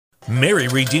Mary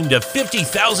redeemed a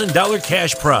 $50,000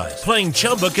 cash prize playing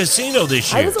Chumba Casino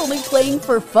this year. I was only playing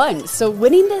for fun, so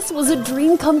winning this was a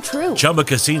dream come true. Chumba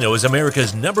Casino is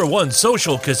America's #1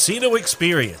 social casino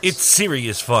experience. It's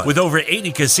serious fun. With over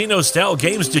 80 casino-style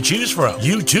games to choose from,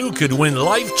 you too could win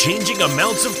life-changing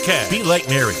amounts of cash. Be like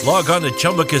Mary. Log on to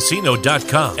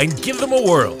ChumbaCasino.com and give them a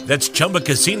whirl. That's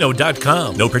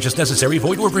ChumbaCasino.com. No purchase necessary.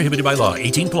 Void where prohibited by law.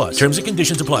 18+. Terms and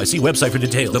conditions apply. See website for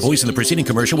details. The voice in the preceding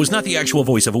commercial was not the actual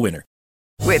voice of a winner.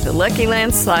 With the Lucky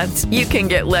Land Slots, you can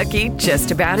get lucky just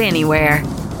about anywhere.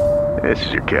 This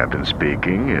is your captain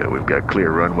speaking. We've got clear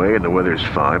runway and the weather's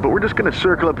fine, but we're just going to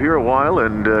circle up here a while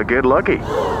and get lucky.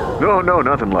 No,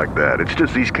 nothing like that. It's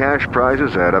just these cash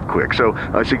prizes add up quick. So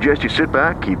I suggest you sit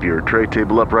back, keep your tray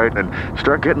table upright, and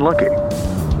start getting lucky.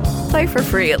 Play for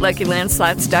free at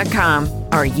LuckyLandSlots.com.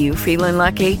 Are you feeling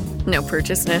lucky? No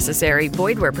purchase necessary.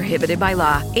 Void where prohibited by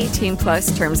law.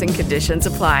 18+ terms and conditions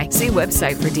apply. See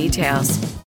website for details.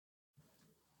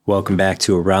 Welcome back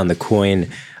to Around the Coin.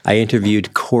 I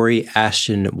interviewed Corey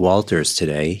Ashton Walters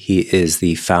today. He is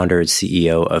the founder and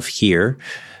CEO of Here.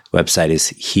 Website is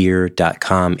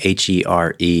here.com,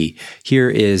 Here. Here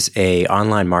is a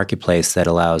online marketplace that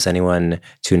allows anyone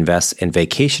to invest in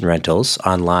vacation rentals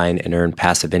online and earn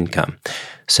passive income.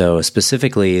 So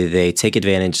specifically, they take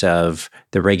advantage of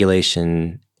the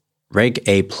regulation Reg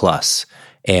A+,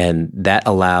 and that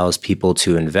allows people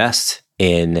to invest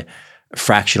in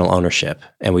fractional ownership.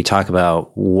 And we talk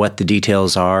about what the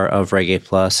details are of Reg A+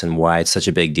 and why it's such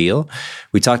a big deal.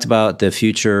 We talked about the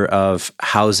future of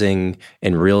housing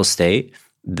and real estate,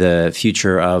 the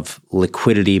future of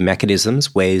liquidity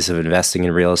mechanisms, ways of investing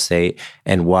in real estate,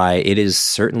 and why it is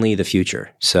certainly the future.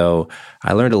 So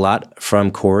I learned a lot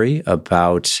from Corey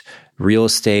about real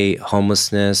estate,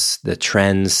 homelessness, the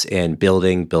trends in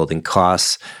building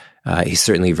costs. He's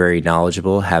certainly very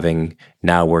knowledgeable, having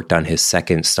now worked on his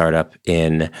second startup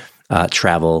in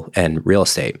travel and real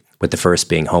estate, with the first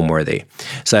being HomeWorthy.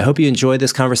 So I hope you enjoyed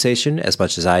this conversation as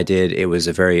much as I did. It was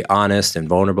a very honest and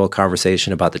vulnerable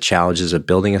conversation about the challenges of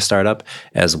building a startup,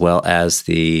 as well as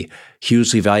the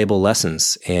hugely valuable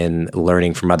lessons in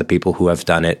learning from other people who have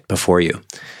done it before you.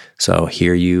 So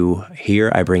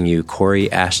here I bring you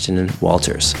Corey Ashton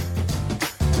Walters.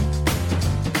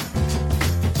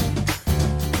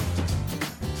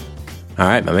 All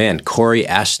right, my man, Corey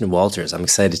Ashton Walters. I'm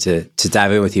excited to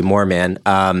dive in with you more, man.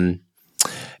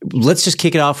 Let's just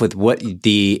kick it off with what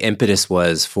the impetus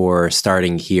was for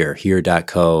starting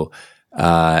here.co.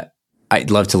 I'd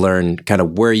love to learn kind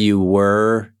of where you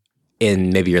were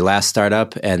in maybe your last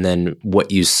startup and then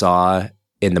what you saw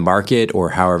in the market or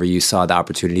however you saw the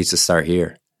opportunities to start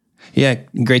here. Yeah,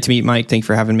 great to meet Mike. Thanks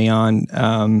for having me on.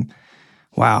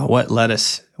 Wow, what led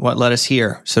us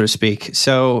here, so to speak.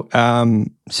 So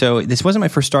this wasn't my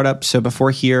first startup. So before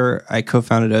Here, I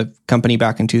co-founded a company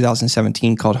back in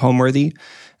 2017 called HomeWorthy.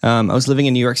 I was living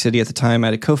in New York City at the time. I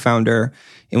had a co-founder,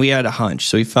 and we had a hunch.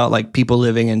 So we felt like people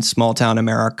living in small town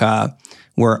America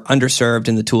were underserved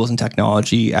in the tools and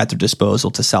technology at their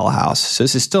disposal to sell a house. So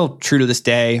this is still true to this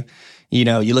day. You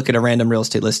know, you look at a random real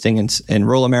estate listing in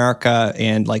rural America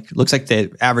and looks like the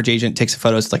average agent takes a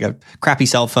photo. It's like a crappy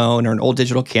cell phone or an old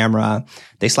digital camera.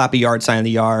 They slap a yard sign in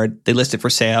the yard. They list it for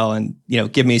sale and,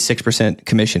 give me a 6%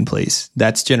 commission, please.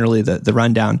 That's generally the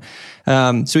rundown.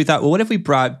 So we thought, well, what if we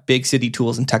brought big city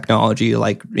tools and technology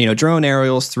like, drone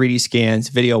aerials, 3D scans,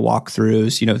 video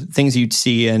walkthroughs, things you'd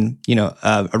see in,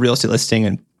 a real estate listing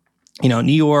and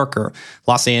New York or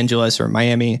Los Angeles or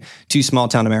Miami to small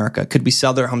town America. Could we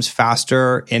sell their homes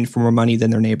faster and for more money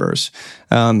than their neighbors?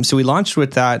 So we launched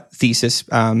with that thesis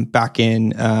back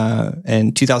in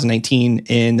 2019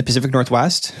 in the Pacific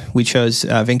Northwest. We chose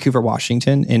Vancouver,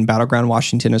 Washington, and Battleground,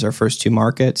 Washington as our first two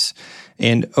markets.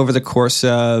 And over the course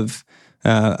of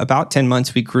about 10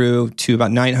 months, we grew to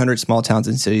about 900 small towns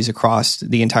and cities across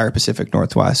the entire Pacific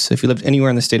Northwest. So if you lived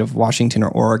anywhere in the state of Washington or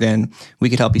Oregon,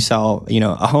 we could help you sell,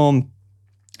 a home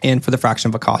and for the fraction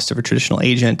of a cost of a traditional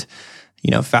agent.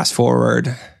 Fast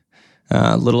forward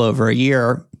a little over a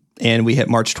year and we hit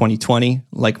March 2020.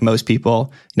 Like most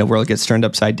people, world gets turned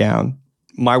upside down.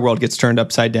 My world gets turned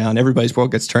upside down. Everybody's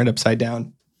world gets turned upside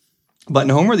down. But in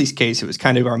HomeWorthy's case, it was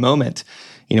kind of our moment.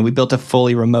 We built a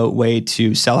fully remote way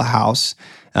to sell a house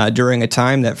during a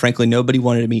time that, frankly, nobody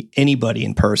wanted to meet anybody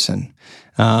in person.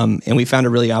 And we found a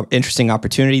really interesting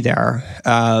opportunity there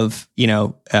of,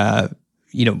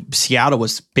 Seattle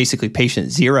was basically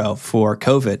patient zero for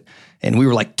COVID. And we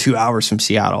were like 2 hours from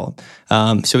Seattle.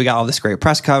 So we got all this great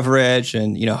press coverage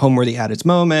and, HomeWorthy had its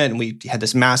moment. And we had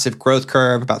this massive growth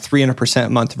curve, about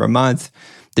 300% month over month.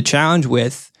 The challenge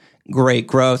with great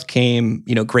growth came,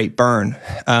 great burn.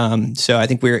 So I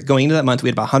think we were going into that month, we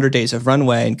had about 100 days of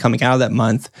runway, and coming out of that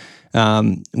month,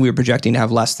 we were projecting to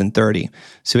have less than 30.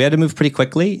 So we had to move pretty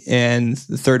quickly. And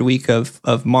the third week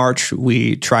of March,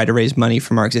 we tried to raise money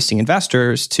from our existing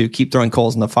investors to keep throwing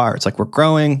coals in the fire. It's like, we're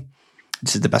growing.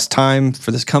 This is the best time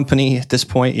for this company at this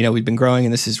point. We've been growing,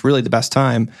 and this is really the best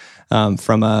time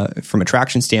from a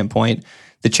traction standpoint.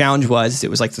 The challenge was, it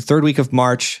was like the third week of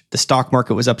March, the stock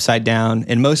market was upside down,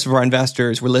 and most of our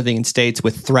investors were living in states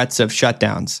with threats of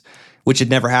shutdowns, which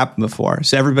had never happened before.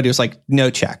 So everybody was like,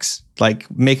 no checks, like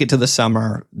make it to the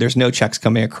summer. There's no checks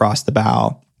coming across the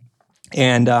bow.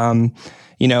 And,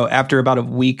 after about a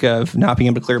week of not being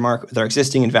able to clear market with our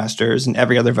existing investors and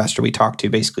every other investor we talked to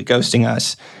basically ghosting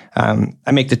us,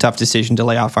 I make the tough decision to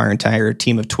lay off our entire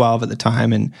team of 12 at the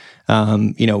time and,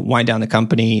 wind down the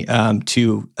company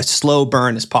to a slow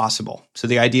burn as possible. So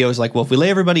the idea was like, well, if we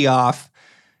lay everybody off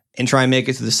and try and make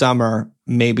it through the summer,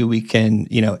 maybe we can,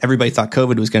 everybody thought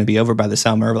COVID was going to be over by the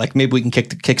summer. Like, maybe we can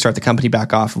kickstart the company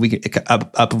back off if we could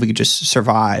if we could just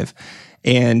survive.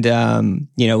 And,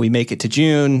 we make it to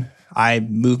June. I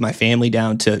moved my family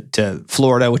down to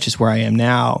Florida, which is where I am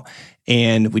now.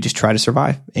 And we just try to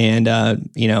survive. And,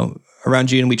 around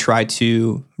June, we tried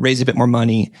to raise a bit more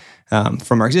money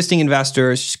from our existing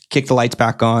investors, kick the lights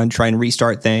back on, try and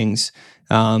restart things.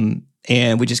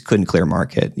 And we just couldn't clear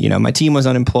market. My team was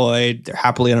unemployed. They're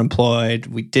happily unemployed.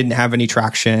 We didn't have any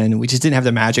traction. We just didn't have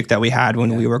the magic that we had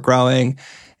when we were growing.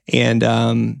 And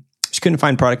just couldn't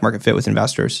find product market fit with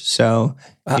investors. So,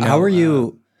 how are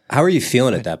you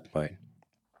feeling at that point?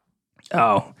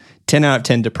 10 out of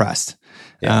 10 depressed.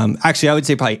 Yeah. Actually, I would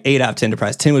say probably 8 out of 10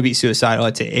 depressed. 10 would be suicidal.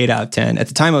 I'd say 8 out of 10. At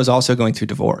the time, I was also going through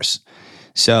divorce.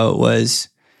 So it was,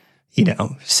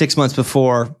 6 months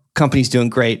before, company's doing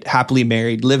great, happily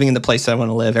married, living in the place that I want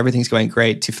to live. Everything's going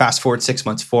great. To fast forward 6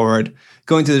 months forward,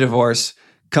 going through the divorce,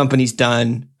 company's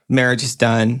done, marriage is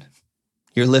done.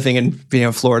 You're living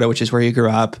in Florida, which is where you grew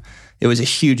up. It was a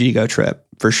huge ego trip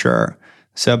for sure.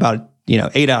 So about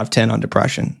 8 out of 10 on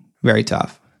depression. Very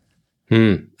tough.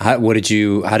 How did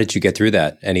you get through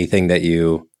that? Anything that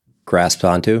you grasped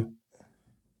onto?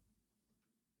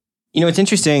 What's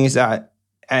interesting is that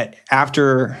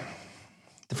after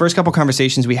the first couple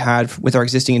conversations we had with our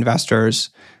existing investors,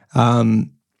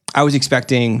 I was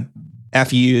expecting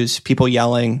FUs, people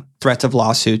yelling, threats of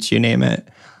lawsuits, you name it.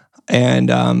 And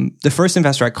the first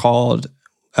investor I called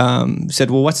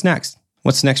said, well, what's next?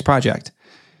 What's the next project?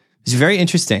 It's very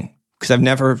interesting, because I've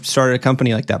never started a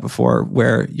company like that before,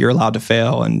 where you're allowed to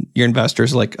fail and your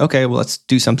investors are like, okay, well, let's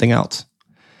do something else.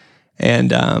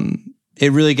 And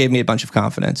it really gave me a bunch of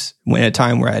confidence when at a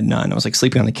time where I had none. I was like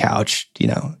sleeping on the couch,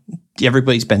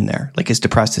 everybody's been there, like as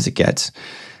depressed as it gets.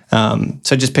 So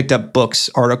I just picked up books,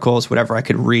 articles, whatever I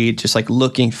could read, just like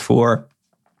looking for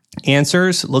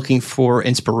answers, looking for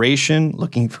inspiration,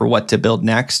 looking for what to build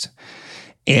next.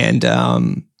 And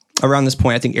around this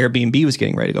point, I think Airbnb was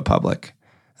getting ready to go public.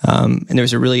 And there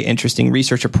was a really interesting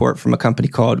research report from a company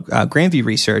called Grandview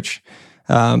Research.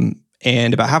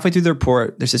 And about halfway through the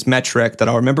report, there's this metric that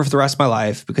I'll remember for the rest of my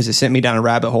life, because it sent me down a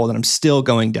rabbit hole that I'm still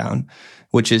going down,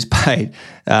 which is by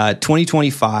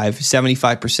 2025,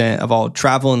 75% of all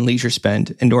travel and leisure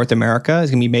spend in North America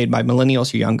is going to be made by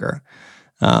millennials or younger.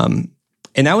 And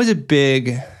that was a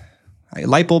big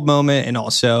light bulb moment, and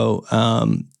also,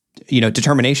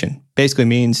 determination. Basically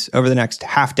means over the next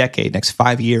half decade, next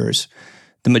 5 years,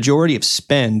 the majority of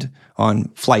spend on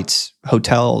flights,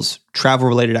 hotels,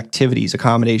 travel-related activities,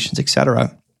 accommodations, et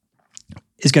cetera,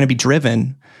 is going to be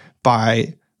driven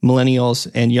by millennials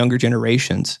and younger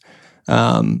generations.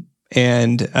 Why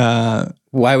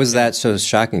was that so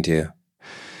shocking to you?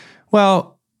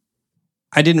 Well,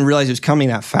 I didn't realize it was coming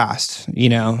that fast.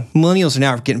 Millennials are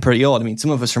now getting pretty old. I mean,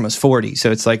 some of us are almost 40. So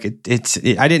it's like,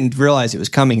 I didn't realize it was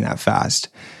coming that fast.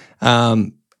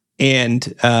 I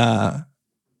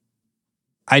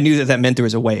knew that meant there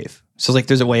was a wave. So like,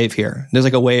 there's a wave here. There's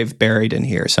like a wave buried in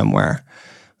here somewhere.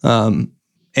 And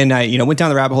I, went down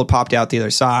the rabbit hole, popped out the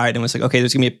other side, and was like, okay,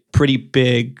 there's gonna be a pretty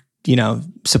big,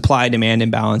 supply demand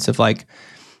imbalance of like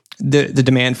the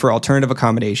demand for alternative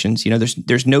accommodations.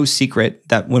 There's no secret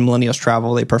that when millennials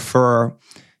travel, they prefer,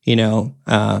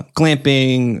 glamping,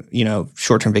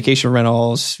 short-term vacation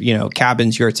rentals,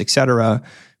 cabins, yurts, et cetera,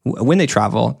 when they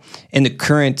travel, and the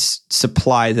current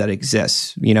supply that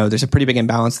exists. There's a pretty big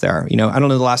imbalance there. I don't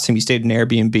know the last time you stayed in an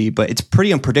Airbnb, but it's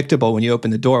pretty unpredictable when you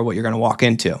open the door what you're going to walk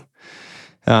into.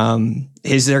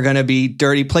 Is there going to be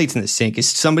dirty plates in the sink? Is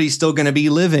somebody still going to be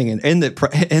living in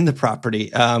the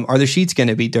property? Are the sheets going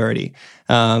to be dirty?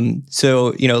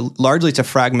 So largely it's a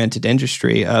fragmented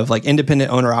industry of like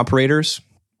independent owner operators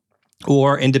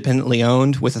or independently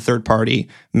owned with a third-party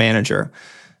manager.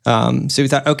 So we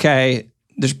thought, okay,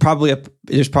 there's probably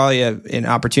an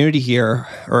opportunity here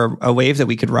or a wave that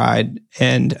we could ride.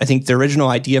 And I think the original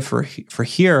idea for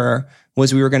here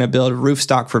was we were going to build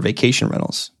Roofstock for vacation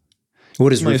rentals.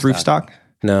 What is Roofstock?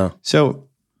 No. So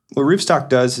what Roofstock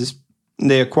does is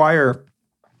they acquire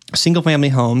single-family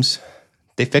homes,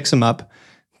 they fix them up,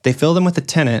 they fill them with a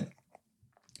tenant,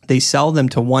 they sell them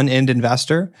to one end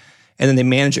investor, and then they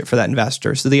manage it for that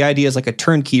investor. So the idea is like a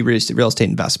turnkey real estate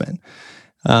investment,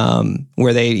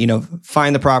 where they,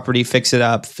 find the property, fix it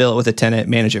up, fill it with a tenant,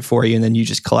 manage it for you, and then you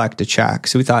just collect a check.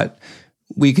 So we thought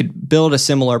we could build a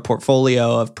similar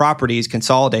portfolio of properties,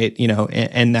 consolidate,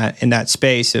 in that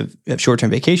space of short-term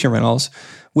vacation rentals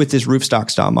with this Roofstock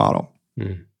style model.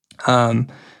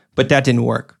 But that didn't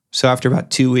work. So after about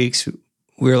 2 weeks,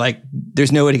 we were like,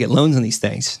 there's no way to get loans on these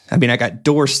things. I mean, I got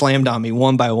doors slammed on me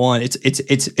one by one.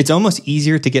 It's almost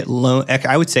easier to get loan.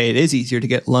 I would say it is easier to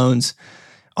get loans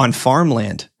on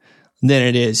farmland than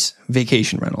it is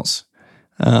vacation rentals.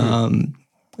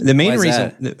 The main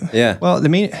reason, Well, the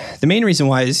main reason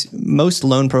why is most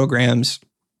loan programs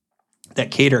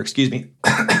that cater,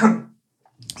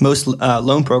 most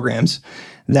loan programs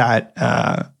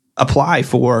that apply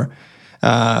for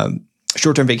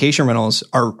short-term vacation rentals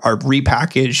are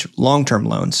repackaged long-term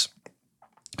loans.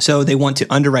 So they want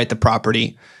to underwrite the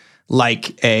property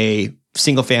like a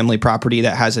single-family property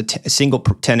that has a single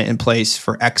tenant in place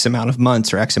for X amount of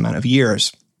months or X amount of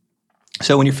years.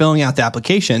 So when you're filling out the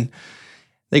application,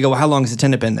 they go, well, how long has the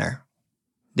tenant been there?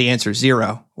 The answer is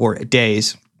 0 or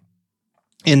days.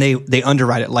 And they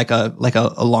underwrite it like a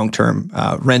long-term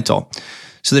rental.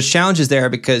 So there's challenges there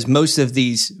because most of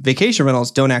these vacation rentals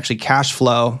don't actually cash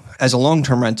flow as a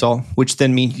long-term rental, which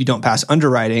then means you don't pass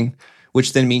underwriting,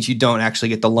 which then means you don't actually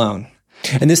get the loan.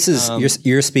 And this is,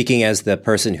 you're speaking as the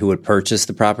person who would purchase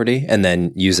the property and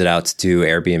then use it out to do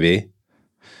Airbnb?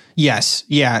 Yes.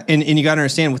 Yeah. And you got to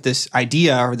understand with this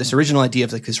idea or this original idea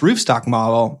of like this Roofstock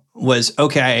model was,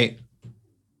 okay,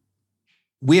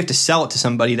 we have to sell it to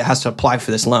somebody that has to apply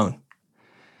for this loan.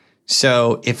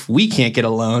 So if we can't get a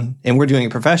loan and we're doing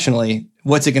it professionally,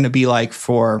 what's it going to be like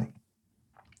for,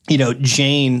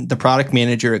 Jane, the product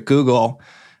manager at Google,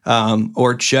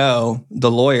 or Joe,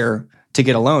 the lawyer, to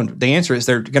get a loan? The answer is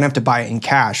they're going to have to buy it in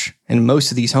cash. And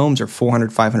most of these homes are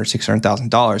 $400,000, $500,000,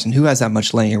 $600,000. And who has that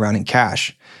much laying around in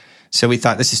cash? So we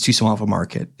thought this is too small of a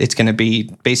market. It's going to be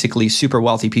basically super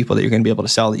wealthy people that you're going to be able to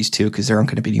sell these to because there aren't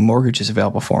going to be any mortgages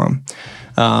available for them.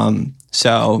 Why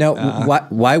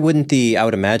wouldn't I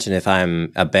would imagine if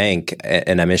I'm a bank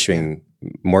and I'm issuing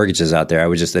mortgages out there, I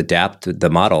would just adapt the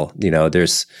model.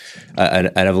 There's an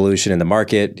evolution in the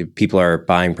market. People are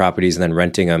buying properties and then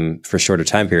renting them for shorter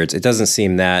time periods. It doesn't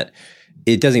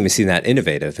even seem that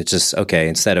innovative. It's just, okay,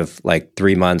 instead of like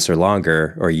 3 months or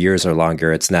longer or years or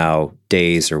longer, it's now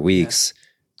days or weeks.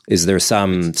 Is there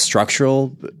some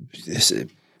structural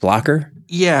blocker?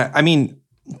 Yeah. I mean,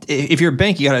 if you're a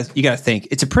bank, you gotta think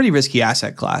it's a pretty risky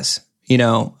asset class.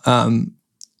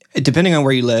 Depending on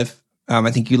where you live,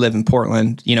 I think you live in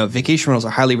Portland. Vacation rentals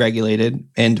are highly regulated,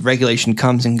 and regulation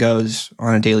comes and goes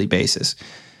on a daily basis.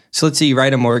 So let's say you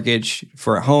write a mortgage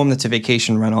for a home that's a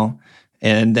vacation rental,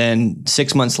 and then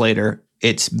 6 months later,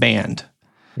 it's banned.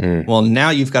 Well, now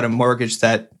you've got a mortgage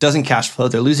that doesn't cash flow.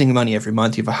 They're losing money every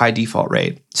month. You have a high default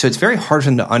rate. So it's very hard for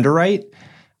them to underwrite.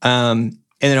 And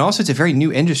then also it's a very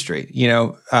new industry,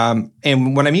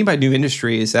 and what I mean by new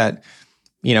industry is that,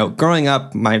 growing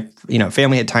up, my,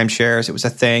 family had timeshares. It was a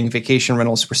thing. Vacation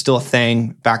rentals were still a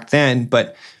thing back then,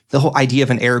 but the whole idea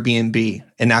of an Airbnb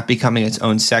and that becoming its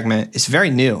own segment is very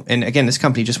new. And again, this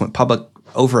company just went public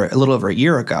a little over a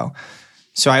year ago.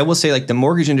 So I will say, like, the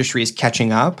mortgage industry is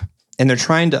catching up, and they're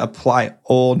trying to apply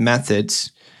old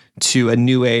methods to a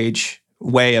new age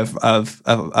way of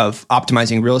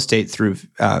optimizing real estate through,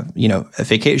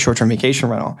 a short-term vacation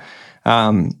rental.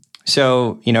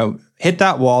 Hit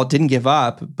that wall, didn't give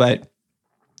up, but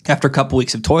after a couple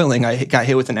weeks of toiling, I got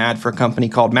hit with an ad for a company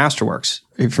called Masterworks.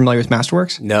 Are you familiar with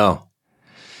Masterworks? No.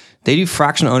 They do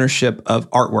fractional ownership of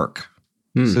artwork.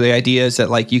 So the idea is that,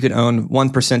 like, you could own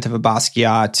 1% of a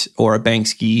Basquiat or a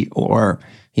Banksy or,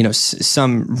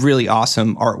 some really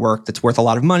awesome artwork that's worth a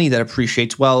lot of money that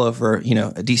appreciates well over,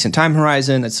 a decent time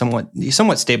horizon that's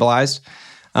somewhat stabilized,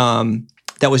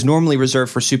 that was normally reserved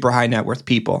for super high net worth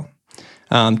people,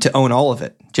 to own all of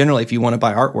it. Generally, if you want to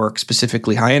buy artwork,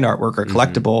 specifically high-end artwork or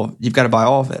collectible, you've got to buy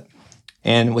all of it.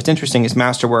 And what's interesting is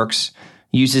Masterworks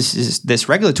uses this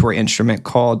regulatory instrument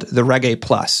called the Reg A+.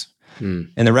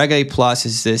 And the Reg A+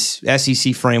 is this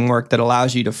SEC framework that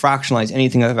allows you to fractionalize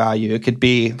anything of value. It could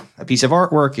be a piece of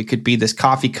artwork. It could be this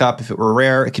coffee cup if it were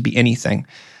rare. It could be anything.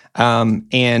 That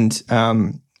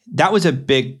was a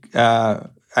big,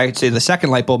 I'd say the second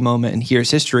light bulb moment in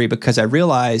Here's history, because I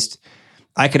realized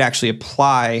I could actually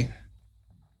apply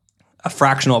a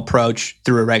fractional approach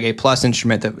through a Reg A Plus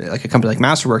instrument that like a company like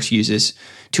Masterworks uses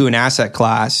to an asset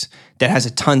class that has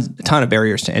a ton of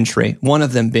barriers to entry. One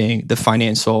of them being the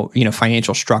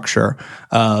financial structure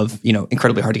of,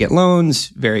 incredibly hard to get loans,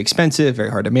 very expensive,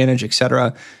 very hard to manage, et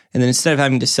cetera. And then instead of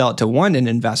having to sell it to one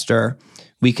investor,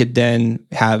 we could then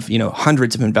have,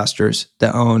 hundreds of investors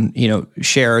that own,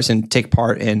 shares and take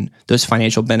part in those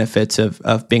financial benefits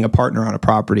of being a partner on a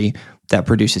property that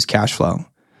produces cash flow.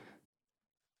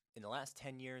 In the last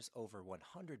 10 years, over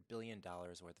 $100 billion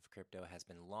worth of crypto has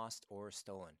been lost or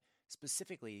stolen,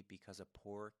 specifically because of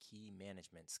poor key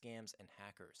management, scams, and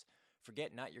hackers.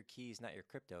 Forget not your keys, not your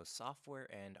crypto. Software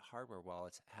and hardware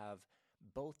wallets have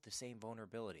both the same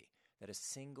vulnerability, that a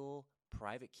single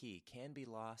private key can be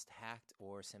lost, hacked,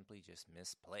 or simply just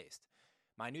misplaced.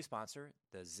 My new sponsor,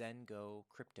 the Zengo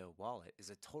Crypto Wallet, is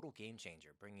a total game changer,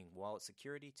 bringing wallet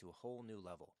security to a whole new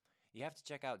level. You have to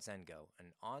check out Zengo,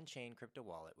 an on-chain crypto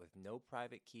wallet with no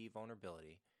private key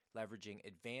vulnerability, leveraging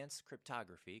advanced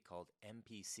cryptography called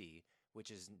MPC, which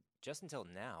has just until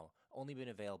now only been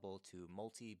available to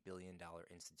multi-billion-dollar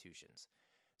institutions.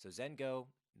 So Zengo,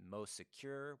 most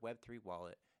secure Web3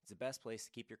 wallet, is the best place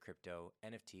to keep your crypto,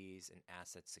 NFTs, and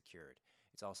assets secured.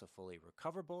 It's also fully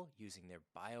recoverable using their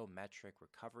biometric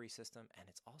recovery system, and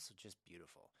it's also just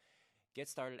beautiful. Get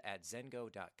started at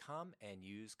Zengo.com and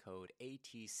use code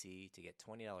ATC to get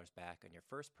 $20 back on your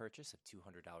first purchase of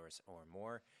 $200 or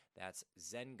more. That's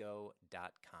Zengo.com.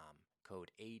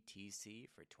 Code ATC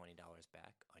for $20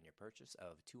 back on your purchase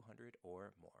of $200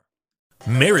 or more.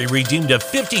 Mary redeemed a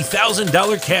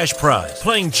 $50,000 cash prize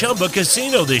playing Chumba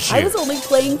Casino this year. I was only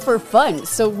playing for fun,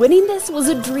 so winning this was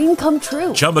a dream come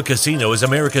true. Chumba Casino is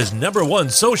America's #1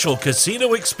 social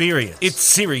casino experience. It's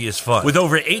serious fun. With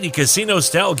over 80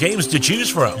 casino-style games to choose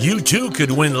from, you too could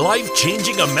win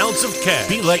life-changing amounts of cash.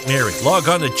 Be like Mary. Log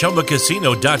on to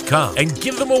ChumbaCasino.com and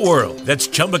give them a whirl. That's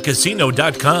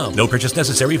ChumbaCasino.com. No purchase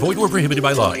necessary. Void where prohibited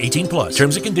by law. 18 plus.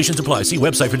 Terms and conditions apply. See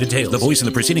website for details. The voice in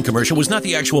the preceding commercial was not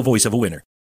the actual voice of a winner.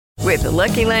 With the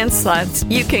Lucky Land Slots,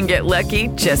 you can get lucky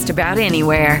just about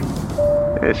anywhere.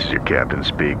 This is your captain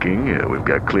speaking. We've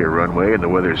got clear runway and the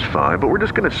weather's fine, but we're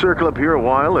just going to circle up here a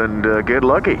while and get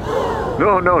lucky.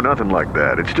 No, nothing like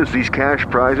that. It's just these cash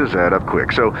prizes add up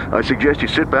quick. So I suggest you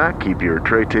sit back, keep your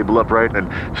tray table upright, and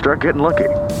start getting lucky.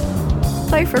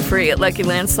 Play for free at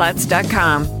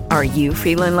LuckyLandSlots.com. Are you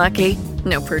feeling lucky?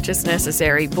 No purchase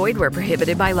necessary. Void where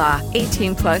prohibited by law.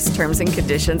 18 plus terms and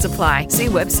conditions apply. See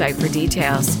website for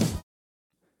details.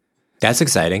 That's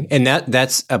exciting. And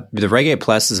that's the Reg A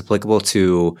Plus is applicable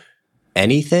to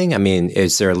anything? I mean,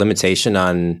 is there a limitation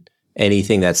on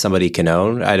anything that somebody can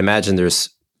own? I'd imagine there's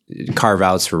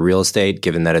carve-outs for real estate,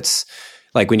 given that it's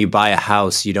like when you buy a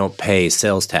house, you don't pay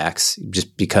sales tax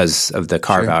just because of the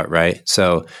carve-out, sure. Right?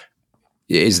 So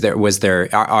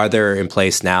are there in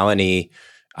place now any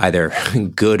either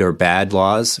good or bad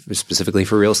laws specifically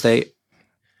for real estate?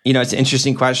 It's an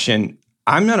interesting question.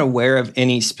 I'm not aware of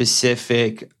any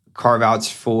specific carve-outs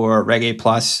for Reg A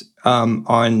Plus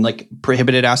on like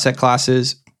prohibited asset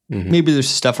classes. Mm-hmm. Maybe there's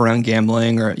stuff around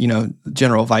gambling or,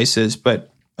 general vices,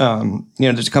 but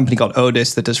there's a company called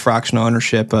Otis that does fractional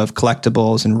ownership of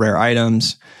collectibles and rare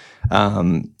items.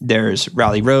 There's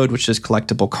Rally Road, which does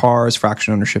collectible cars,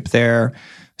 fractional ownership there.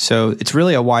 So it's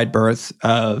really a wide berth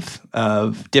of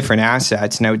different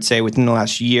assets. And I would say within the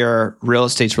last year, real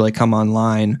estate's really come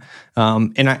online.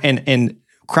 And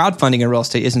crowdfunding in real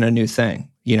estate isn't a new thing.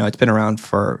 It's been around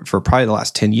for probably the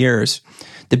last 10 years.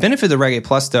 The benefit of the Reg A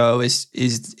Plus, though, is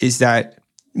that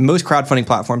most crowdfunding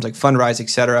platforms like Fundrise,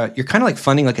 et cetera, you're kind of like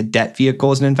funding like a debt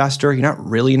vehicle as an investor. You're not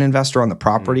really an investor on the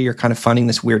property. You're kind of funding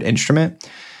this weird instrument.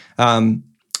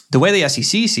 The way the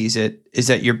SEC sees it is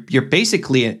that you're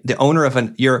basically the owner of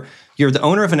you're the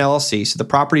owner of an LLC. So the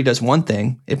property does one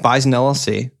thing: it buys an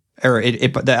LLC, or the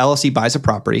LLC buys a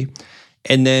property,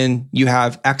 and then you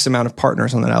have X amount of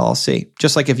partners on that LLC.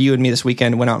 Just like if you and me this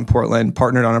weekend went out in Portland,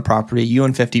 partnered on a property, you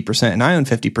own 50% and I own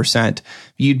 50%,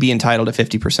 you'd be entitled to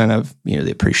 50% of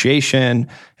the appreciation,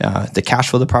 the cash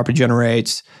flow the property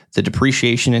generates, the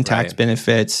depreciation and tax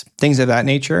benefits, things of that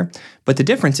nature. But the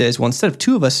difference is, well, instead of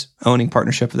two of us owning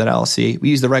partnership with that LLC, we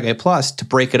use the Reg A Plus to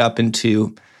break it up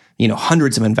into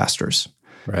hundreds of investors.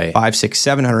 Right. 500, 600,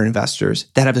 700 investors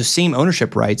that have the same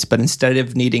ownership rights, but instead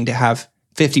of needing to have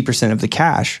 50% of the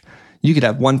cash, You could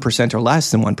have 1% or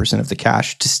less than 1% of the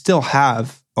cash to still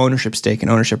have ownership stake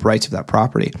and ownership rights of that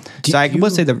property. So I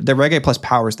would say the Reg A Plus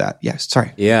powers that. Yes,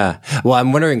 sorry. Yeah. Well,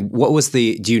 I'm wondering,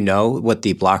 do you know what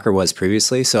the blocker was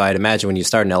previously? So I'd imagine when you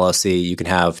start an LLC, you can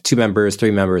have 2 members,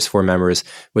 3 members, 4 members.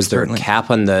 Was there a cap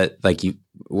on the,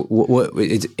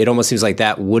 it almost seems like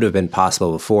that would have been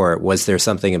possible before. Was there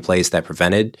something in place that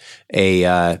prevented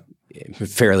a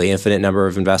fairly infinite number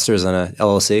of investors on a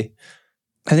LLC?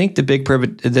 I think the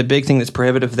big thing that's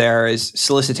prohibitive there is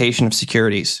solicitation of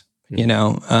securities.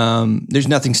 There's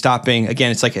nothing stopping.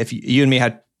 Again, it's like if you and me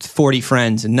had 40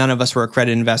 friends and none of us were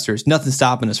accredited investors, nothing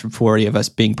stopping us from 40 of us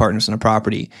being partners in a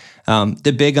property.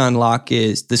 The big unlock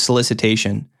is the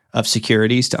solicitation of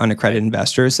securities to unaccredited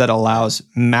investors that allows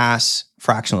mass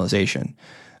fractionalization.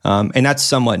 And that's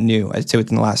somewhat new. I'd say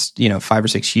within the last 5 or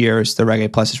 6 years, the Reg A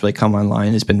Plus has really come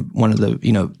online. It's been one of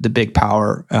the big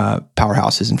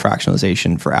powerhouses in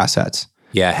fractionalization for assets.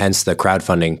 Yeah, hence the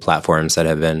crowdfunding platforms that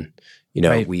have been,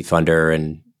 right. WeFunder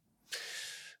and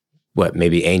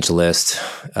maybe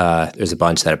AngelList. There's a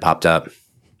bunch that have popped up.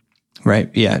 Right.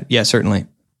 Yeah, certainly.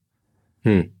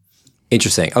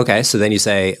 Interesting. Okay. So then you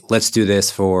say, let's do this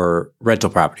for rental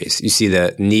properties. You see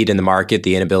the need in the market,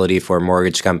 the inability for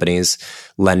mortgage companies,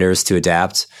 lenders to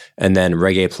adapt. And then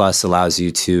Reg A Plus allows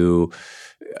you to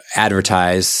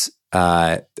advertise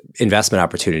investment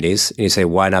opportunities. And you say,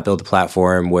 why not build a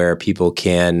platform where people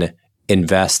can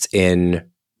invest in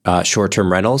short-term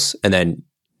rentals? And then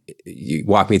you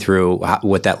walk me through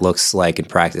what that looks like in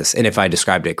practice. And if I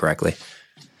described it correctly.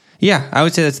 Yeah, I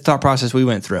would say that's the thought process we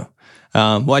went through.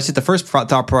 I said the first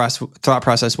thought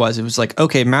process was, it was like,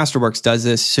 okay, Masterworks does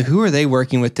this. So who are they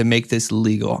working with to make this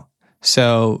legal?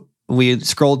 So we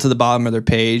scrolled to the bottom of their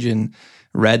page and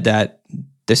read that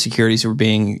the securities were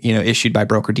being, issued by a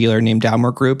broker-dealer named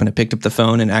Dalmore Group. And I picked up the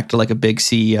phone and acted like a big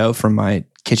CEO from my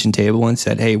kitchen table and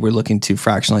said, hey, we're looking to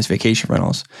fractionalize vacation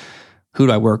rentals. Who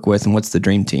do I work with and what's the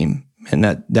dream team? And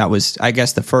that was, I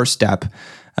guess, the first step.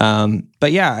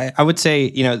 But yeah, I would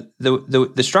say,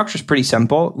 the structure is pretty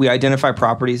simple. We identify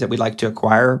properties that we'd like to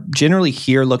acquire. Generally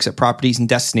here looks at properties in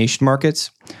destination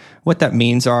markets. What that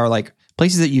means are like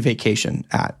places that you vacation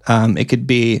at. It could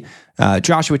be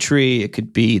Joshua Tree. It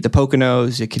could be the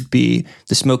Poconos. It could be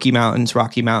the Smoky Mountains,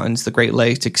 Rocky Mountains, the Great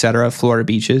Lakes, et cetera, Florida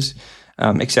beaches,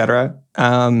 et cetera.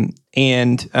 And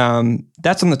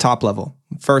that's on the top level.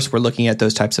 First, we're looking at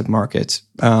those types of markets.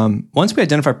 Once we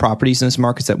identify properties in those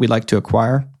markets that we'd like to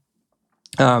acquire,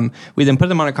 we then put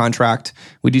them on a contract.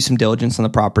 We do some diligence on the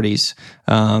properties.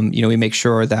 We make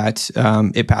sure that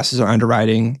it passes our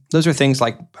underwriting. Those are things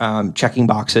like checking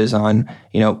boxes on,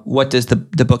 what does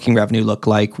the booking revenue look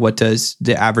like? What does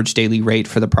the average daily rate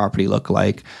for the property look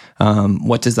like?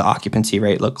 What does the occupancy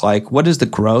rate look like? What does the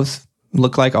growth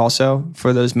look like also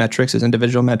for those metrics as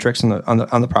individual metrics on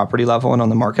the property level and on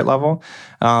the market level,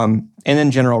 and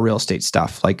then general real estate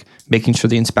stuff like making sure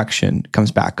the inspection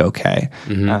comes back okay.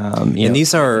 Mm-hmm. And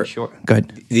these are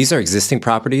good. These are existing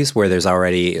properties where there's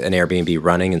already an Airbnb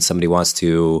running, and somebody want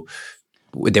to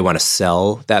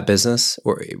sell that business,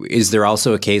 or is there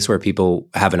also a case where people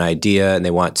have an idea and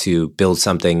they want to build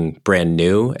something brand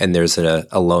new, and there's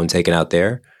a loan taken out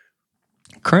there?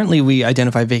 Currently, we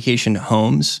identify vacation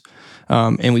homes.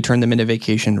 And we turn them into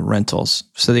vacation rentals.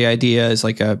 So the idea is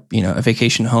like a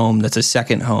vacation home that's a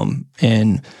second home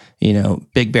in,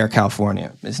 Big Bear,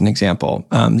 California, as an example.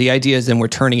 The idea is then we're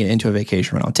turning it into a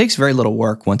vacation rental. It takes very little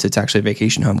work once it's actually a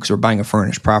vacation home because we're buying a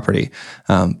furnished property.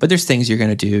 But there's things you're going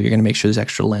to do. You're going to make sure there's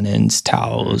extra linens,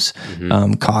 towels,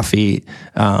 coffee,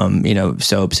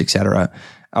 soaps, et cetera.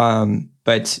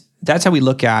 But that's how we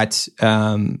look at,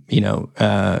 the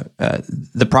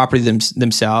property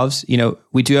themselves.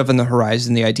 We do have on the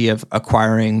horizon the idea of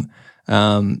acquiring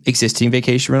existing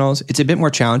vacation rentals. It's a bit more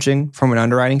challenging from an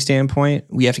underwriting standpoint.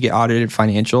 We have to get audited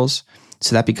financials,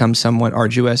 so that becomes somewhat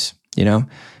arduous. If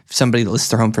somebody that lists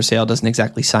their home for sale doesn't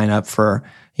exactly sign up for,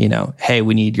 hey,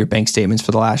 we need your bank statements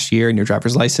for the last year and your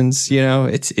driver's license.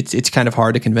 It's kind of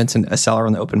hard to convince a seller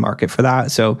on the open market for that.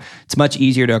 So it's much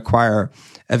easier to acquire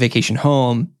a vacation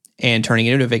home and turning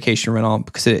it into a vacation rental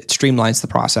because it streamlines the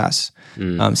process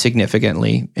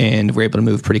significantly, and we're able to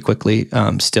move pretty quickly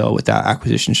still with that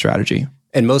acquisition strategy.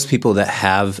 And most people that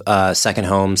have second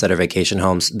homes that are vacation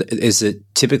homes, is it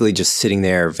typically just sitting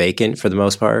there vacant for the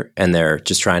most part, and they're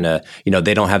just trying to,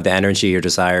 they don't have the energy or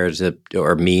desire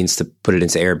or means to put it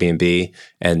into Airbnb,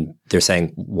 and they're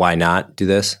saying, why not do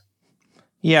this?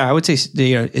 Yeah, I would say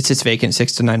it sits vacant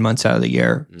 6 to 9 months out of the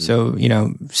year. So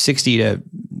 60 to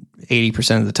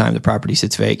 80% of the time the property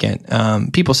sits vacant.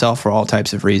 People sell for all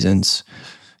types of reasons,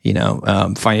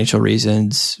 financial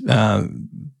reasons,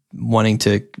 wanting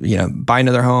to, buy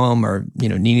another home or,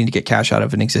 needing to get cash out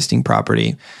of an existing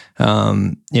property.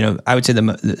 I would say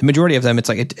the majority of them, it's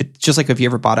like, it's just like if you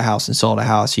ever bought a house and sold a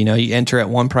house, you enter at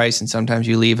one price and sometimes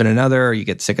you leave at another, or you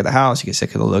get sick of the house, you get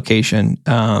sick of the location.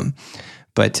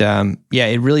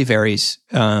 It really varies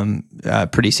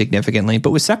pretty significantly.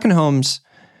 But with second homes,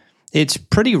 it's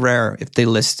pretty rare if they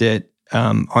list it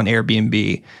on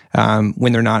Airbnb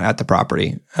when they're not at the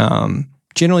property.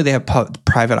 Generally, they have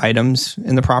private items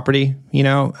in the property,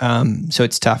 so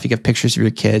it's tough. You get pictures of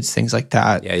your kids, things like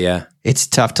that. Yeah. It's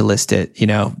tough to list it,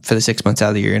 for the 6 months out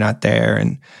of the year you're not there.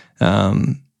 And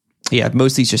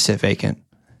most of these just sit vacant.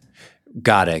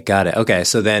 Got it. Okay,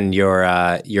 so then your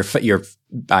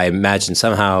I imagine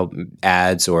somehow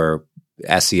ads or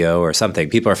SEO or something,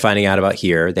 people are finding out about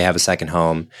Here. They have a second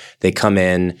home. They come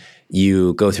in.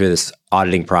 You go through this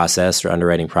auditing process or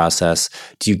underwriting process.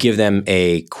 Do you give them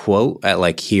a quote at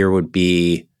like Here would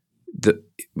be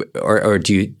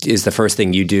is the first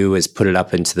thing you do is put it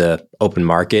up into the open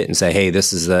market and say, hey,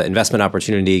 this is the investment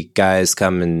opportunity, guys,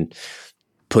 come and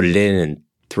put it in and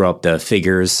throw up the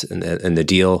figures and the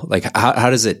deal? Like how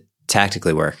does it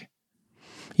tactically work?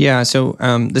 Yeah. So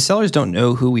the sellers don't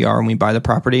know who we are when we buy the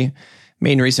property.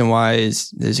 Main reason why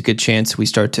is there's a good chance we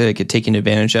start to get taken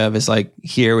advantage of is like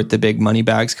Here with the big money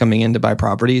bags coming in to buy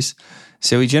properties.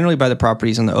 So we generally buy the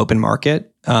properties on the open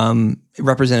market,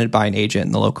 represented by an agent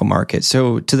in the local market.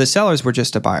 So to the sellers, we're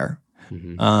just a buyer.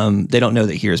 Mm-hmm. They don't know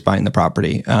that Here is buying the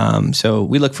property. So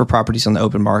we look for properties on the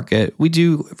open market. We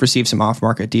do receive some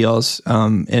off-market deals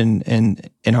in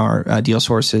our deal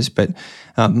sources, but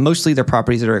mostly they're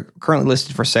properties that are currently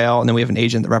listed for sale, and then we have an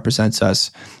agent that represents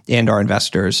us and our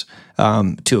investors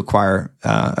to acquire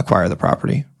the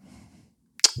property.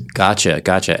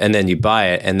 Gotcha. And then you buy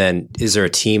it, and then is there a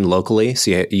team locally?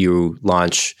 So you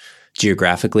launch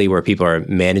geographically where people are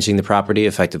managing the property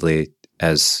effectively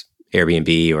as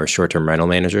Airbnb or short-term rental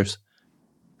managers?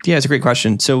 Yeah, it's a great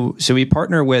question. So we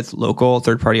partner with local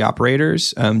third-party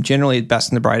operators, generally best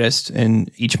and the brightest in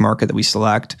each market that we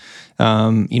select.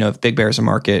 If Big Bear is a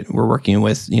market, we're working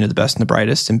with, the best and the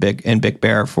brightest in Big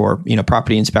Bear for,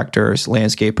 property inspectors,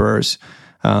 landscapers,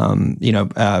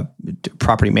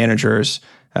 property managers,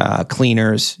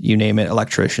 cleaners, you name it,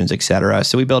 electricians, et cetera.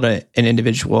 So we build an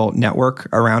individual network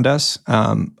around us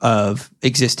of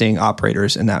existing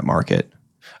operators in that market.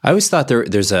 I always thought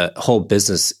there's a whole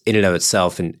business in and of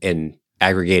itself in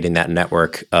aggregating that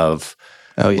network of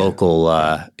local,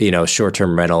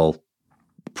 short-term rental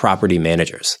property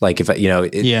managers. Like if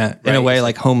in a way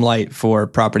like HomeLight for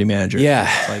property managers. Yeah,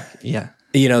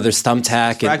 there's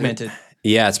Thumbtack. It's fragmented.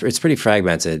 It's pretty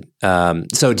fragmented.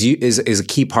 So is a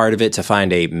key part of it to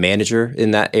find a manager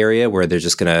in that area where they're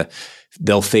just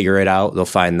they'll figure it out. They'll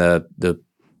find the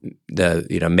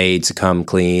maid to come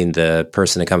clean, the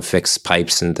person to come fix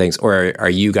pipes and things, or are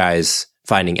you guys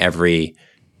finding every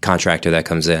contractor that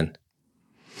comes in?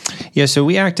 Yeah, so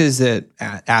we act as the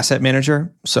asset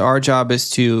manager. So our job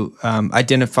is to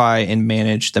identify and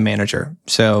manage the manager.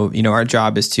 So, our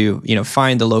job is to,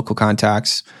 find the local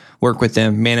contacts, work with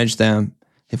them, manage them.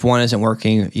 If one isn't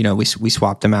working, we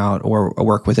swap them out or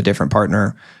work with a different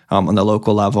partner on the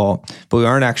local level. But we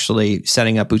aren't actually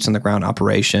setting up boots on the ground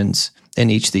operations in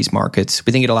each of these markets.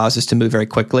 We think it allows us to move very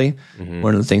quickly. Mm-hmm.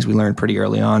 One of the things we learned pretty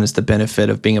early on is the benefit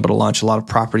of being able to launch a lot of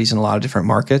properties in a lot of different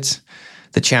markets.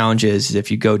 The challenge is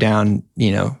if you go down,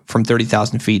 from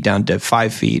 30,000 feet down to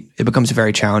 5 feet, it becomes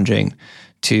very challenging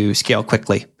to scale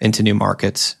quickly into new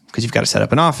markets because you've got to set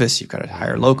up an office, you've got to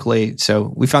hire locally.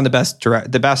 So we found the best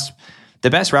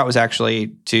route was actually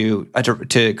to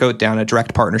go down a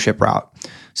direct partnership route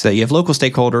so that you have local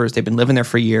stakeholders. They've been living there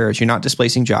for years. You're not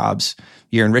displacing jobs.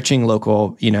 You're enriching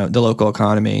local, the local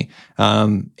economy.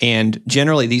 And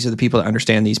generally, these are the people that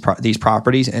understand these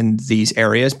properties and these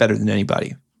areas better than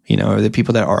anybody. Or the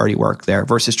people that already work there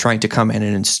versus trying to come in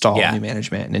and install new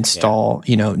management and install,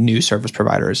 new service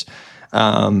providers.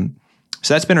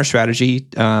 So that's been our strategy.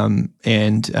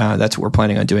 And that's what we're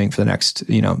planning on doing for the next,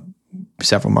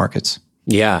 several markets.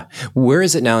 Yeah. Where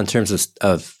is it now in terms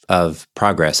of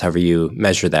progress? However you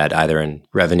measure that, either in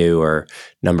revenue or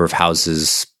number of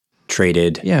houses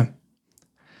traded? Yeah.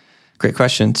 Great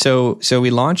question. So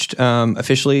we launched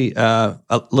officially a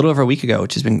little over a week ago,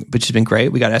 which has been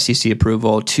great. We got SEC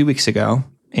approval 2 weeks ago,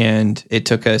 and it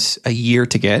took us a year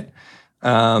to get.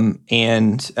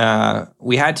 And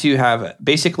we had to have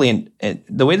basically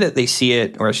the way that they see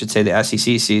it, or I should say the SEC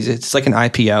sees it, it's like an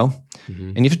IPO,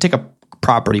 and you have to take a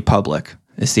property public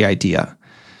is the idea.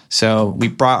 So we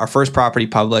brought our first property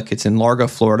public. It's in Largo,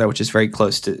 Florida, which is very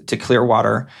close to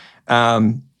Clearwater.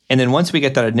 And then once we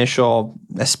get that initial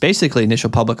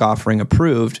public offering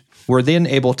approved, we're then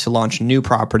able to launch new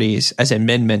properties as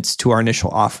amendments to our initial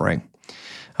offering.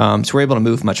 So we're able to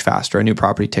move much faster. A new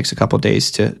property takes a couple of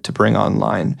days to bring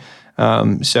online.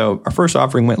 So our first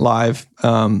offering went live.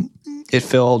 It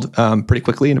filled pretty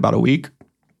quickly in about a week.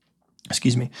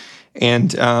 Excuse me.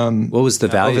 And what was the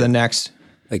value? Over the next,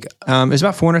 it was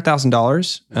about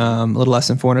 $400,000, a little less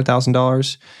than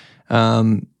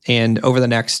 $400,000. And over the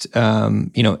next,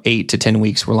 8 to 10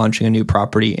 weeks, we're launching a new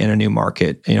property in a new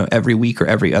market, every week or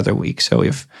every other week. So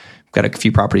we've got a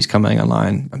few properties coming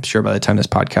online. I'm sure by the time this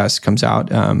podcast comes out,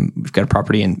 we've got a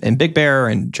property in Big Bear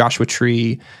and Joshua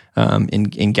Tree,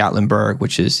 in Gatlinburg,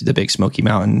 which is the big Smoky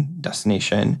Mountain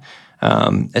destination,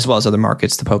 as well as other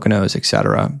markets, the Poconos, et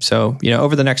cetera. So,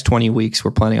 over the next 20 weeks,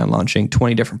 we're planning on launching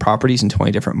 20 different properties in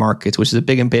 20 different markets, which is a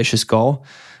big, ambitious goal.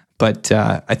 But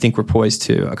I think we're poised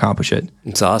to accomplish it.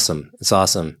 It's awesome.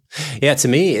 Yeah, to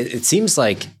me, it seems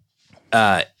like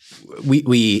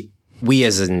we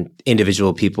as an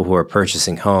individual people who are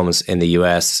purchasing homes in the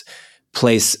U.S.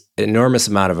 place an enormous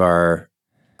amount of our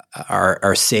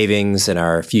savings and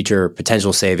our future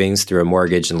potential savings through a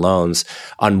mortgage and loans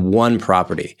on one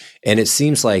property. And it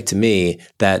seems like to me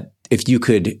that if you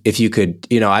could,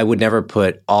 I would never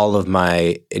put all of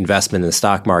my investment in the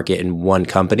stock market in one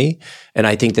company. And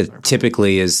I think that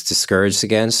typically is discouraged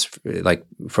against, like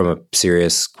from a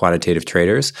serious quantitative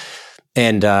traders.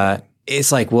 And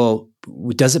it's like, well,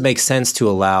 does it make sense to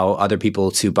allow other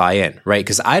people to buy in, right?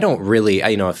 Because I don't really,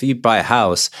 if you buy a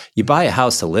house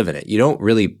to live in it. You don't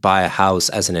really buy a house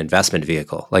as an investment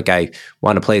vehicle. Like I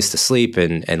want a place to sleep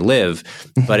and live,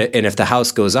 and if the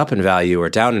house goes up in value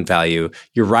or down in value,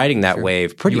 you're riding that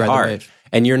wave pretty hard.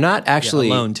 And you're not actually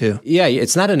alone too. Yeah,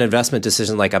 it's not an investment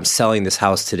decision like I'm selling this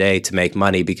house today to make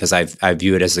money because I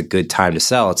view it as a good time to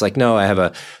sell. It's like, no, I have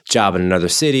a job in another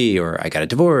city, or I got a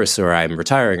divorce, or I'm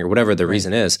retiring, or whatever the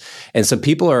reason is. And so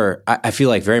people are, I feel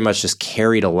like, very much just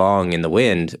carried along in the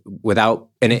wind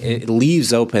and it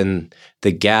leaves open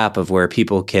the gap of where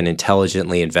people can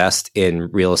intelligently invest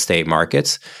in real estate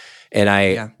markets. And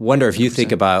I wonder if you 100%.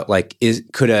 Think about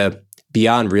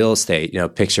beyond real estate,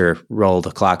 picture roll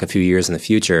the clock a few years in the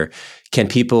future, can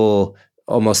people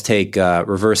almost take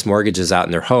reverse mortgages out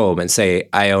in their home and say,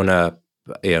 I own a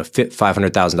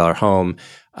 $500,000 home,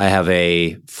 I have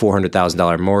a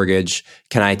 $400,000 mortgage,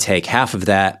 can I take half of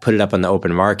that, put it up on the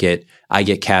open market, I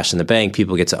get cash in the bank,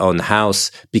 people get to own the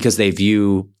house because they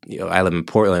view, I live in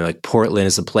Portland, like Portland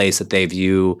is a place that they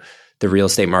view the real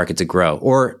estate market to grow.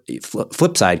 Or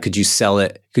flip side, could you sell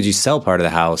it? Could you sell part of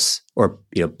the house or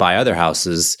buy other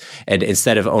houses? And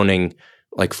instead of owning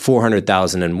like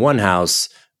 400,000 in one house,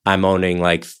 I'm owning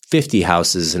like 50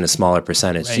 houses in a smaller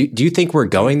percentage. Right. Do you think we're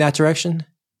going that direction?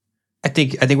 I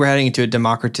think we're heading into a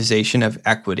democratization of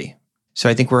equity. So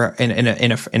I think we're in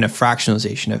a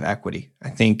fractionalization of equity. I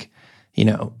think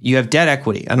you have debt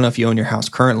equity. I don't know if you own your house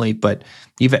currently, but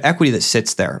you have equity that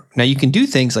sits there. Now you can do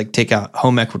things like take out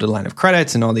home equity line of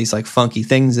credits and all these like funky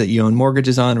things that you own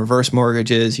mortgages on, reverse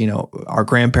mortgages. Our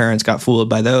grandparents got fooled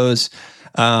by those.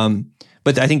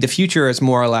 But I think the future is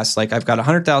more or less like I've got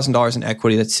 $100,000 in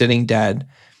equity that's sitting dead,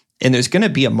 and there's going to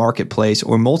be a marketplace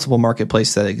or multiple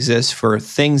marketplaces that exist for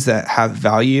things that have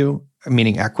value,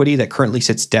 meaning equity that currently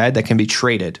sits dead that can be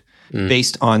traded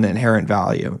based on the inherent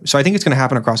value. So I think it's going to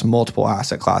happen across multiple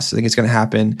asset classes. I think it's going to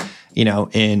happen,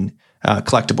 in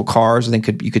collectible cars. I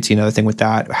think you could see another thing with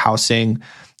that, housing,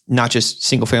 not just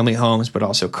single family homes, but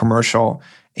also commercial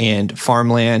and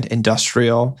farmland,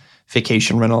 industrial,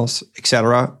 vacation rentals, et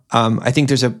cetera. I think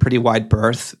there's a pretty wide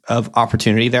berth of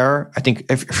opportunity there. I think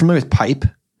if you're familiar with Pipe.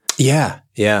 Yeah.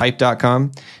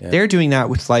 Pipe.com. Yeah. They're doing that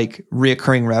with like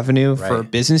reoccurring revenue for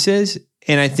businesses.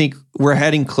 And I think we're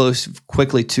heading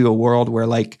quickly to a world where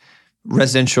like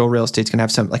residential real estate's going to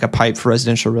have something like a pipe for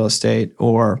residential real estate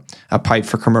or a pipe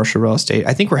for commercial real estate.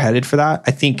 I think we're headed for that.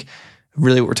 I think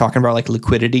really what we're talking about, like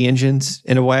liquidity engines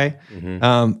in a way.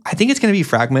 Mm-hmm. I think it's going to be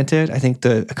fragmented. I think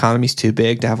the economy's too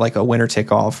big to have like a winner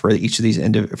take all for each of these,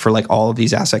 for like all of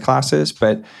these asset classes.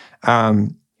 But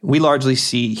we largely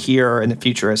see here in the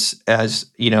future as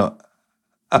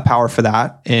a power for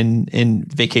that in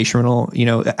vacation rental,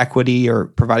 equity or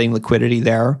providing liquidity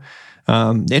there.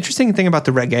 The interesting thing about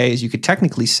the Reg A is you could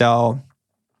technically sell,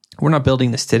 we're not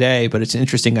building this today, but it's an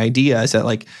interesting idea, is that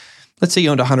like, let's say you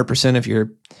owned 100% of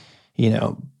your,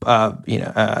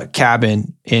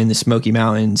 cabin in the Smoky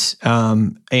Mountains,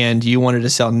 and you wanted to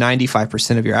sell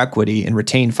 95% of your equity and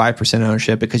retain 5%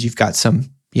 ownership because you've got some,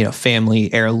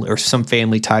 family heir or some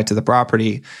family tied to the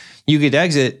property. You could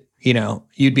exit,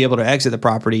 you'd be able to exit the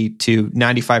property to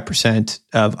 95%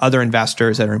 of other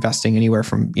investors that are investing anywhere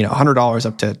from, $100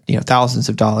 up to, thousands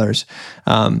of dollars,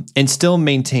 and still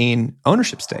maintain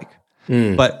ownership stake.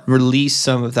 but release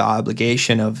some of the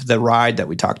obligation of the ride that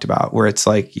we talked about, where it's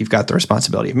like you've got the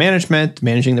responsibility of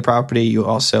managing the property. You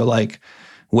also like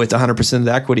with 100% of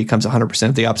the equity comes 100%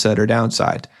 of the upside or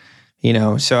downside.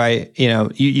 So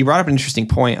you brought up an interesting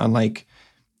point on like,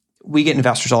 we get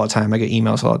investors all the time. I get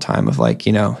emails all the time of like,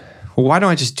 well, why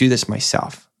don't I just do this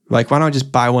myself? Like, why don't I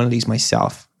just buy one of these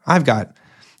myself? I've got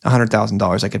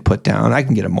 $100,000 I could put down. I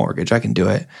can get a mortgage. I can do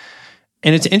it.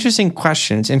 And it's an interesting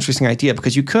question. It's an interesting idea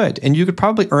because you could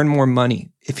probably earn more money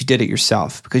if you did it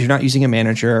yourself because you're not using a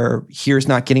manager. Here's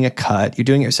not getting a cut. You're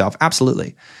doing it yourself.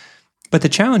 Absolutely. But the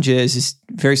challenge is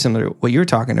very similar to what you're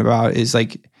talking about is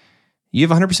like, you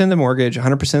have 100% of the mortgage,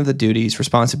 100% of the duties,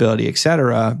 responsibility, et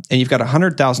cetera, and you've got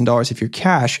 $100,000 of your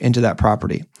cash into that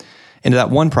property, into that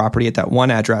one property at that one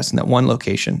address in that one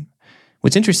location.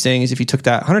 What's interesting is if you took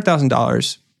that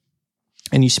 $100,000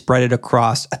 and you spread it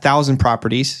across 1,000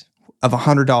 properties of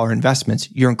 $100 investments,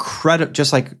 you're incredible,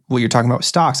 just like what you're talking about with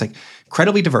stocks, like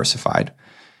incredibly diversified.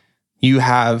 You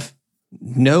have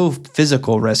no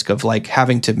physical risk of like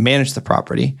having to manage the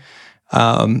property.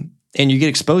 And you get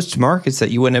exposed to markets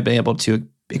that you wouldn't have been able to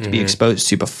be exposed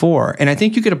to before. And I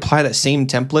think you could apply that same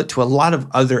template to a lot of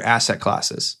other asset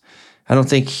classes. I don't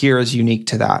think here is unique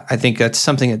to that. I think that's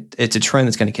something, it's a trend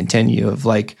that's going to continue of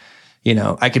like,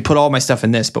 I could put all my stuff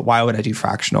in this, but why would I do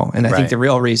fractional? And I think the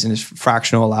real reason is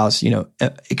fractional allows,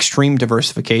 extreme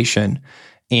diversification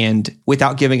and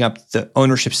without giving up the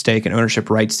ownership stake and ownership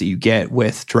rights that you get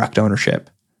with direct ownership.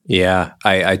 Yeah,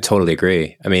 I totally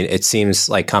agree. I mean, it seems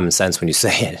like common sense when you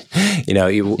say it.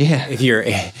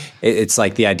 It's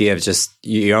like the idea of just,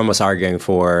 you're almost arguing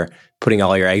for putting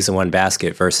all your eggs in one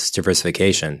basket versus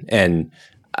diversification. And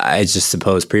I just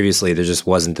suppose previously there just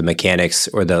wasn't the mechanics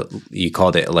or you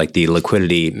called it like the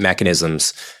liquidity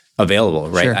mechanisms available,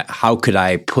 right? Sure. How could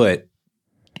I put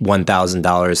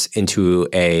 $1,000 into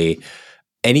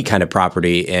any kind of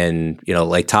property in,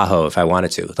 Lake Tahoe if I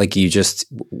wanted to? Like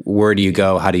where do you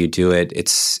go? How do you do it?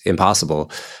 It's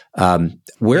impossible.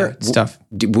 It's tough.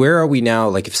 Where are we now?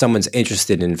 Like if someone's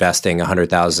interested in investing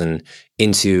 $100,000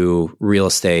 into real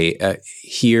estate,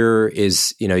 here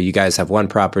is, you guys have one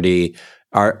property.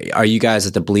 Are you guys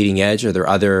at the bleeding edge? Are there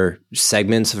other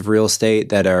segments of real estate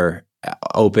that are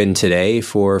open today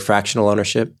for fractional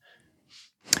ownership?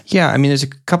 Yeah, I mean, there's a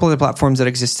couple of the platforms that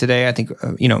exist today. I think,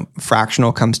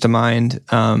 Fractional comes to mind.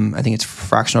 I think it's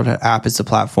Fractional app is the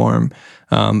platform,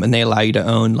 and they allow you to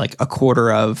own like a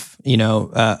quarter of,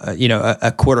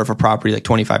 a quarter of a property, like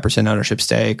 25% ownership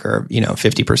stake, or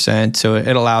 50%. So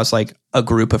it allows like a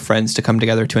group of friends to come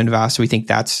together to invest. So we think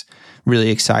that's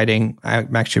really exciting.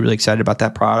 I'm actually really excited about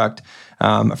that product.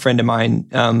 A friend of mine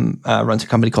runs a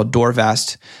company called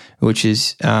Doorvest, which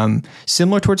is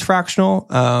similar towards fractional,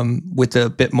 with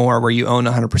a bit more where you own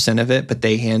 100% of it, but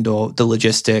they handle the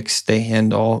logistics, they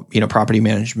handle property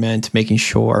management, making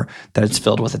sure that it's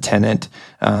filled with a tenant,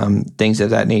 things of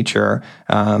that nature.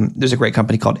 There's a great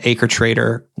company called Acre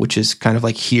Trader, which is kind of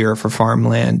like here for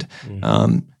farmland.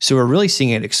 So we're really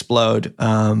seeing it explode.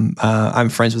 I'm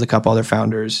friends with a couple other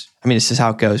founders. I mean, this is how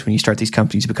it goes when you start these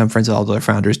companies. You become friends with all the other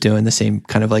founders doing the same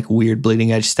kind of like weird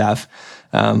bleeding edge stuff.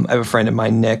 I have a friend of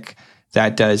mine, Nick,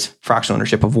 that does fractional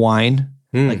ownership of wine,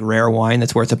 like rare wine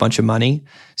that's worth a bunch of money.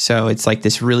 So it's like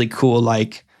this really cool,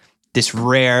 like this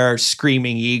rare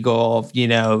Screaming Eagle,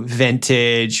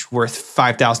 vintage worth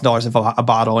 $5,000 a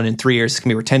bottle. And in 3 years, it's going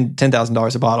to be worth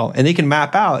 $10,000 a bottle. And they can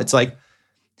map out. It's like,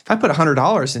 if I put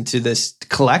 $100 into this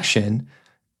collection,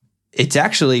 it's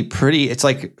actually it's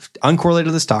like uncorrelated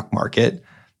to the stock market.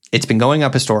 It's been going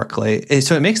up historically.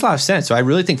 So it makes a lot of sense. So I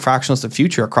really think fractional is the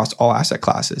future across all asset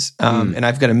classes. And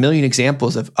I've got a million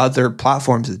examples of other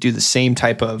platforms that do the same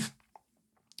type of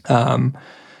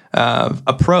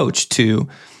approach to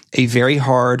a very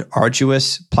hard,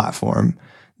 arduous platform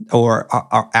or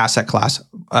asset class.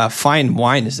 Fine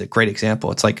wine is a great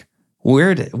example. It's like,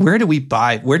 where do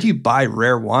you buy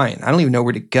rare wine? I don't even know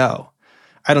where to go.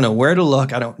 I don't know where to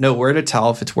look. I don't know where to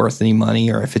tell if it's worth any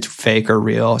money or if it's fake or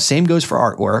real. Same goes for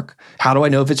artwork. How do I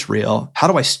know if it's real? How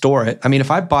do I store it? I mean,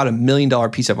 if I bought $1 million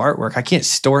piece of artwork, I can't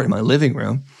store it in my living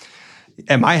room.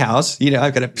 At my house,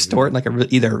 I've got to store it in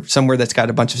like either somewhere that's got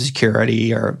a bunch of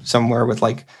security or somewhere with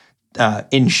like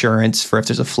insurance for if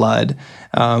there's a flood.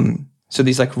 So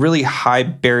these like really high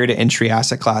barrier to entry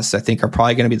asset classes, I think, are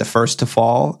probably going to be the first to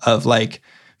fall of like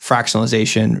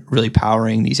fractionalization really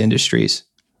powering these industries.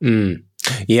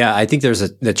 Yeah, I think there's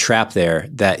the trap there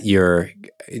that you're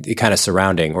kind of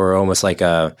surrounding, or almost like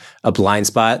a blind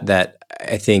spot that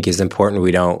I think is important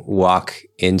we don't walk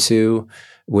into,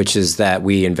 which is that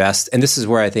we invest. And this is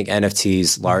where I think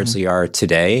NFTs largely are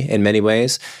today in many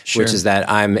ways, which is that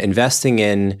I'm investing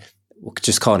in we'll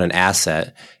just call it an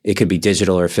asset. It could be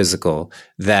digital or physical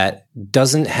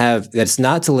that's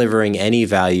not delivering any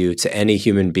value to any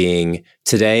human being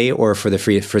today or for the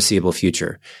foreseeable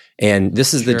future. And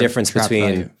this is the difference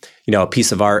between, a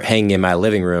piece of art hanging in my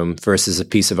living room versus a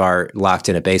piece of art locked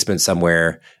in a basement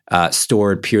somewhere,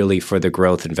 stored purely for the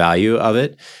growth and value of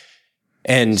it.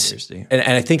 And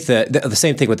I think the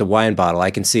same thing with the wine bottle.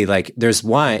 I can see like there's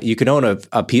wine. You can own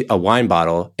a wine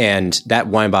bottle, and that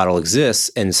wine bottle exists.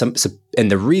 And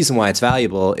the reason why it's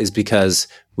valuable is because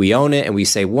we own it, and we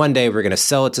say one day we're going to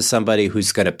sell it to somebody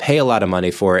who's going to pay a lot of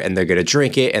money for it, and they're going to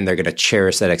drink it, and they're going to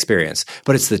cherish that experience.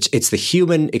 But it's the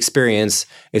human experience.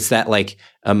 It's that like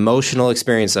emotional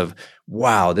experience of,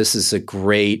 wow, this is a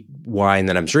great wine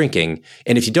that I'm drinking.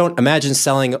 And if you don't imagine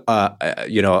selling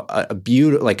a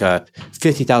beautiful, like a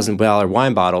 $50,000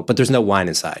 wine bottle, but there's no wine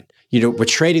inside. We're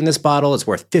trading this bottle. It's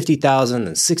worth $50,000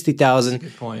 and $60,000.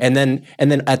 Good point. And then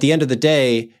at the end of the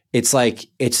day, it's like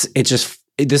this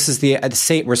is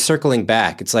we're circling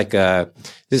back. It's like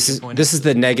this is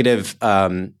the negative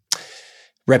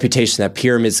reputation that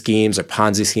pyramid schemes or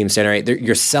Ponzi schemes generate.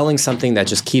 You're selling something that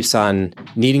just keeps on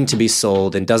needing to be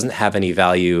sold and doesn't have any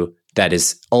value that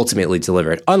is ultimately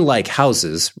delivered. Unlike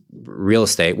houses, real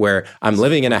estate, where I'm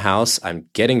living in a house, I'm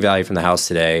getting value from the house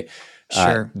today.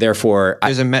 Sure. Therefore,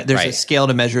 there's a scale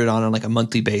to measure it on like a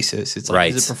monthly basis. It's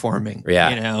like, is it performing?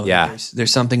 Yeah.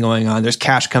 There's something going on. There's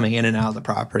cash coming in and out of the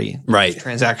property. Right.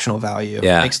 There's transactional value.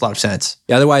 Yeah. Makes a lot of sense.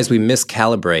 Otherwise, we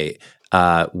miscalibrate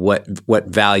what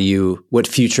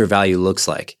future value looks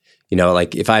like.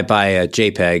 Like if I buy a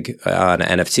JPEG on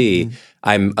an NFT,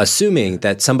 I'm assuming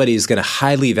that somebody's going to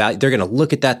highly value. They're going to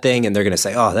look at that thing and they're going to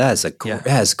say, "Oh, that's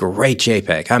great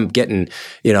JPEG." I'm getting,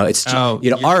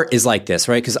 art is like this,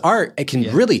 right? Because art, it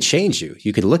can really change you.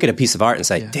 You could look at a piece of art and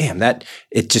say, "Damn, that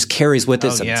it just carries with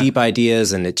it some deep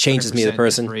ideas and it changes me as a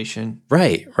person." Inspiration.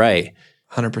 Right.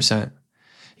 100%.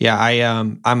 Yeah,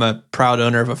 I'm a proud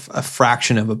owner of a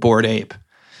fraction of a Bored Ape.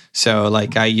 So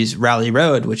like I use Rally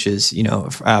Road, which is,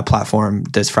 a platform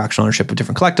that's fractional ownership of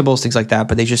different collectibles, things like that.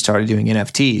 But they just started doing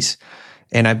NFTs.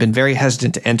 And I've been very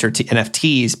hesitant to enter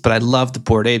NFTs, but I love the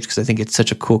Bored Apes because I think it's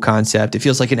such a cool concept. It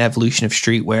feels like an evolution of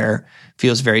streetwear,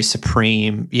 feels very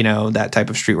supreme, that type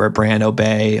of streetwear brand,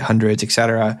 Obey, Hundreds,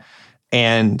 etc.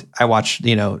 And I watched,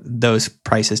 those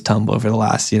prices tumble over the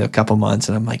last, couple months.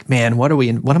 And I'm like, man, what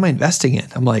am I investing in?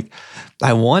 I'm like,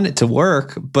 I want it to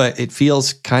work, but it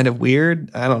feels kind of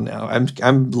weird. I don't know.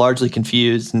 I'm largely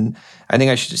confused. And I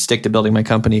think I should just stick to building my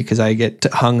company because I get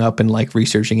hung up in like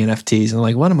researching NFTs. And I'm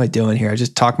like, what am I doing here? I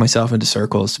just talk myself into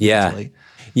circles. Yeah.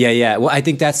 Yeah. Well, I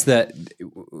think that's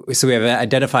so we have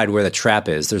identified where the trap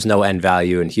is. There's no end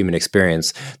value in human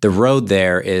experience. The road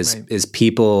there is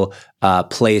people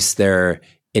place their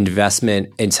investment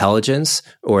intelligence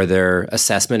or their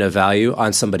assessment of value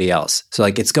on somebody else. So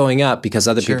like it's going up because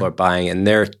other people are buying and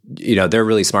they're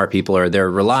really smart people or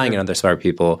they're relying on other smart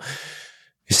people.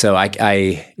 So I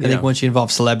think once you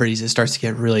involve celebrities, it starts to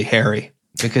get really hairy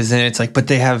because then it's like, but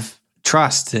they have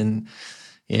trust and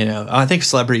I think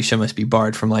celebrity show must be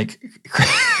barred from like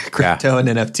crypto and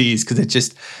NFTs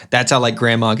because that's how like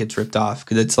grandma gets ripped off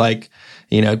because it's like,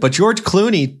 but George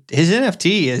Clooney, his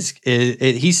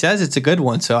NFT he says it's a good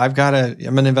one. So I'm going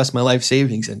to invest my life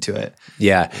savings into it.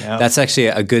 Yeah. That's actually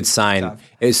a good sign.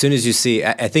 As soon as you see,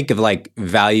 I think of like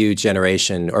value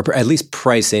generation or at least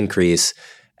price increase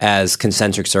as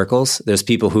concentric circles. There's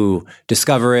people who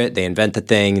discover it, they invent the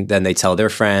thing, then they tell their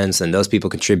friends, and those people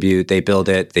contribute, they build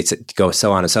it, they go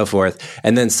so on and so forth.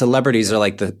 And then celebrities are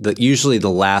like the usually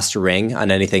the last ring on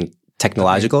anything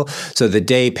technological. So the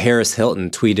day Paris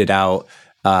Hilton tweeted out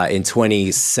in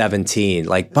 2017,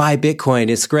 like, buy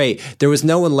Bitcoin, it's great. There was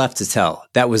no one left to tell.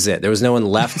 That was it. There was no one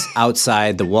left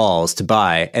outside the walls to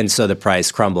buy. And so the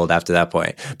price crumbled after that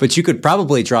point. But you could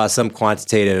probably draw some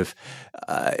quantitative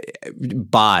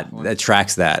bot that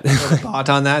tracks that. A bot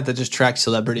on that just tracks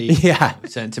celebrity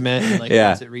sentiment. And like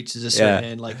once it reaches a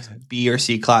certain like B or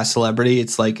C class celebrity,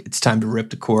 it's like it's time to rip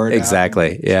the cord.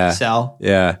 Exactly. Sell.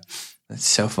 Yeah. That's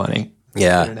so funny.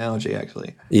 Yeah. Good analogy,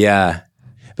 actually. Yeah.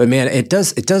 But man, it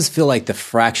does feel like the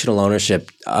fractional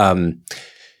ownership,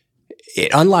 it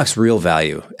unlocks real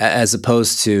value as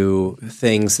opposed to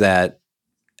things that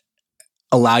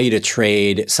allow you to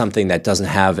trade something that doesn't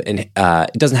have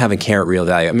inherent real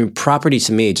value. I mean, property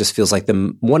to me just feels like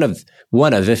one of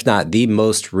if not the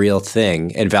most real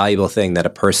thing and valuable thing that a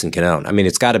person can own. I mean,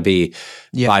 it's got to be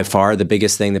by far the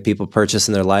biggest thing that people purchase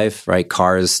in their life, right?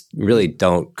 Cars really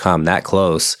don't come that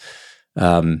close.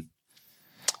 And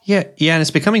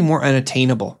it's becoming more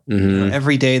unattainable. Mm-hmm.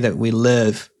 Every day that we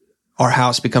live, our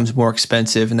house becomes more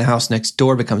expensive and the house next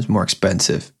door becomes more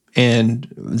expensive. And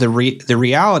the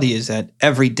reality is that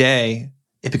every day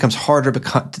it becomes harder.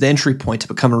 The entry point to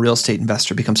become a real estate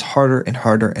investor becomes harder and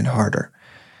harder and harder.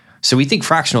 So we think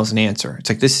fractional is an answer. It's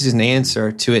like this is an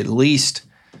answer to at least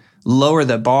lower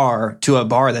the bar to a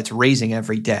bar that's raising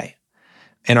every day.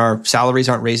 And our salaries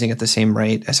aren't raising at the same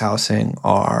rate as housing.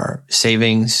 Our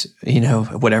savings,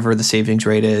 whatever the savings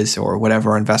rate is or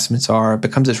whatever our investments are, it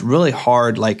becomes this really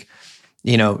hard,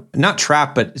 not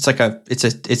trap, but it's like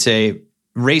it's a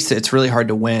race that it's really hard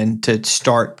to win to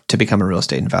start to become a real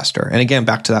estate investor. And again,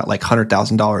 back to that like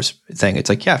 $100,000 thing. It's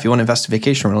like, yeah, if you want to invest in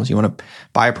vacation rentals, you want to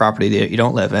buy a property that you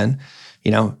don't live in,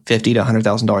 $50,000 to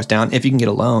 $100,000 down if you can get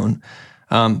a loan.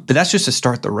 But that's just to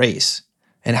start the race.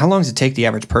 And how long does it take the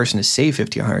average person to save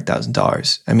 $50,000 or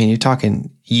 $100,000? I mean, you're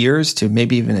talking years to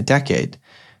maybe even a decade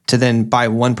to then buy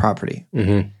one property.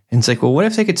 Mm-hmm. And it's like, well, what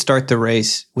if they could start the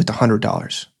race with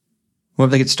 $100? What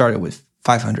if they could start it with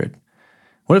 $500?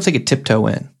 What if they could tiptoe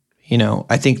in?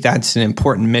 I think that's an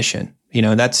important mission. We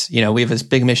have this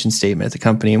big mission statement at the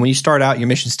company. And when you start out your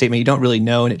mission statement, you don't really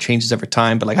know and it changes over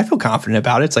time. But I feel confident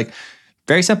about it. It's like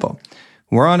very simple.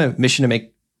 We're on a mission to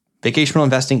make vacation rental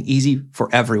investing easy for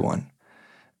everyone.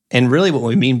 And really what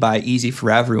we mean by easy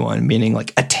for everyone, meaning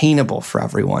like attainable for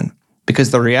everyone.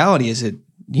 Because the reality is that,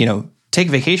 take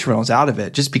vacation rentals out of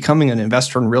it, just becoming an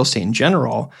investor in real estate in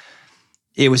general,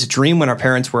 it was a dream when our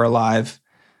parents were alive.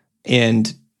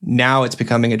 And now it's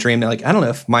becoming a dream that I don't know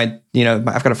if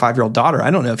I've got a 5-year-old daughter. I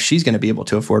don't know if she's going to be able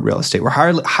to afford real estate. We're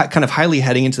kind of highly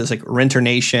heading into this renter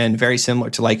nation, very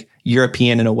similar to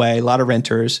European in a way, a lot of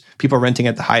renters, people renting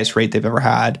at the highest rate they've ever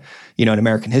had, in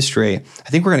American history. I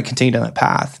think we're going to continue down that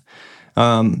path.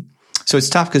 So it's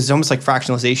tough because it's almost like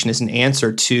fractionalization is an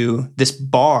answer to this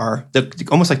bar,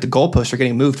 almost like the goalposts are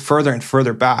getting moved further and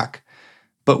further back,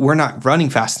 but we're not running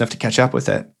fast enough to catch up with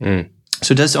it. Mm.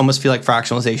 So it does almost feel like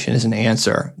fractionalization is an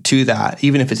answer to that.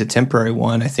 Even if it's a temporary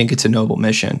one, I think it's a noble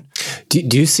mission.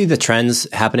 Do you see the trends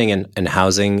happening in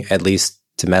housing, at least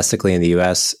domestically in the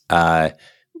U.S.? The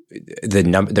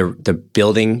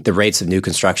rates of new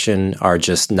construction are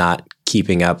just not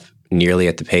keeping up nearly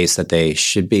at the pace that they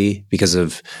should be because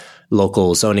of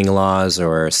local zoning laws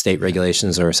or state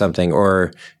regulations or something?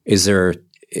 Or is there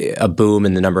a boom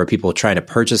in the number of people trying to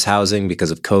purchase housing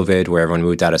because of COVID, where everyone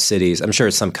moved out of cities? I'm sure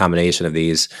it's some combination of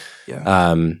these.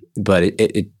 Yeah. But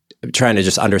I'm trying to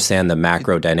just understand the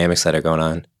macro dynamics that are going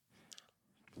on.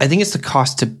 I think it's the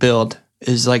cost to build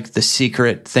is like the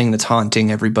secret thing that's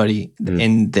haunting everybody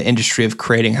in the industry of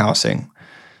creating housing.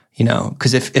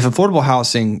 Because if affordable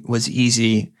housing was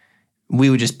easy, we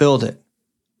would just build it.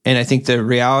 And I think the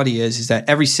reality is that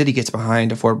every city gets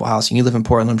behind affordable housing. You live in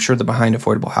Portland, I'm sure they're behind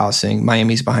affordable housing.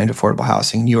 Miami's behind affordable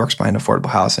housing. New York's behind affordable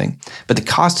housing. But the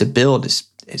cost to build is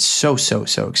so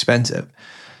expensive.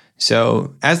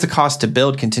 So as the cost to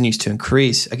build continues to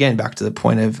increase, again, back to the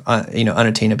point of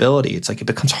unattainability, it's like it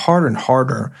becomes harder and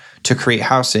harder to create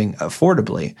housing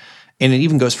affordably. And it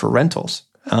even goes for rentals.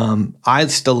 I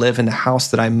still live in the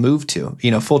house that I moved to.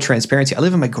 Full transparency, I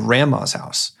live in my grandma's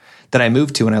house that I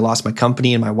moved to when I lost my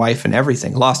company and my wife and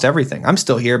everything, lost everything. I'm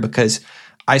still here because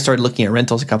I started looking at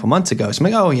rentals a couple months ago. So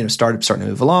I'm like, starting to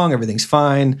move along. Everything's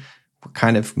fine. We're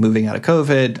kind of moving out of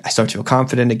COVID. I start to feel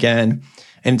confident again.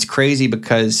 And it's crazy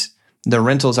because the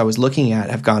rentals I was looking at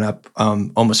have gone up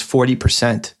almost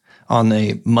 40% on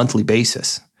a monthly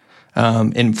basis.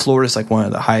 And Florida's like one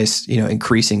of the highest,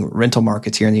 increasing rental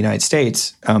markets here in the United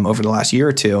States over the last year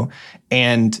or two.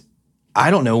 And I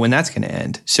don't know when that's going to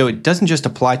end. So it doesn't just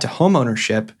apply to home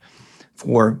ownership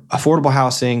for affordable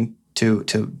housing to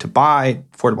buy,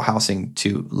 affordable housing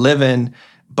to live in,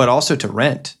 but also to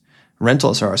rent.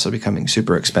 Rentals are also becoming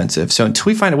super expensive. So until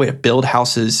we find a way to build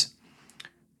houses,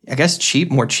 I guess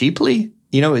more cheaply,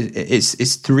 is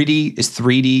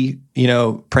 3D,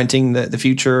 printing the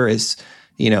future? Is,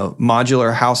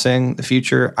 modular housing the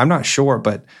future? I'm not sure,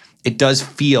 but it does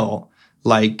feel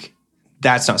like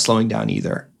that's not slowing down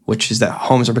either, which is that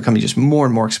homes are becoming just more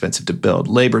and more expensive to build.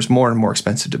 Labor's more and more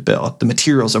expensive to build. The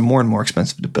materials are more and more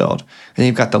expensive to build. And then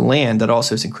you've got the land that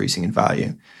also is increasing in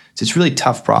value. So it's a really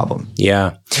tough problem.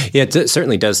 Yeah. Yeah, it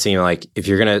certainly does seem like if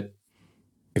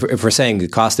we're saying the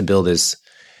cost to build is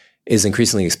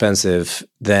increasingly expensive,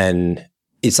 then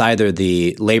it's either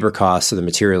the labor costs or the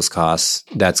materials costs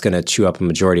that's going to chew up a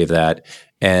majority of that.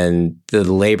 And the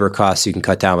labor costs you can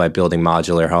cut down by building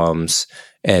modular homes.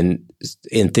 And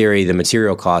in theory, the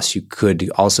material costs you could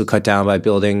also cut down by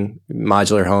building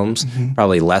modular homes,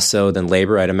 probably less so than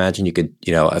labor. I'd imagine you could,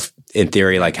 in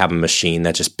theory, have a machine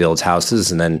that just builds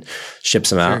houses and then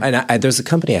ships them out. And there's a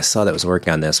company I saw that was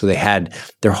working on this where they had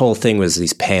their whole thing was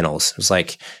these panels. It was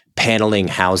like paneling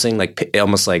housing,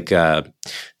 almost like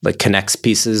Connects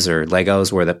pieces or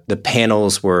Legos, where the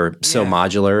panels were so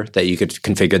modular that you could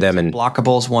configure them. And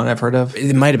Blockable's one I've heard of.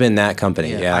 It might have been that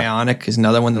company. Yeah. Ionic is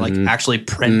another one that actually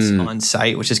prints on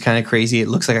site, which is kind of crazy. It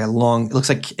looks like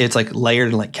it's like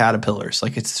layered in like caterpillars.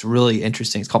 Like it's really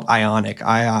interesting. It's called Ionic.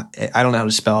 I don't know how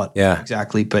to spell it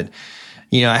exactly, but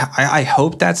I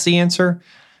hope that's the answer.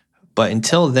 But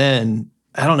until then,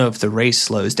 I don't know if the race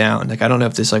slows down. Like, I don't know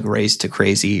if this like race to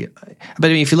crazy. But I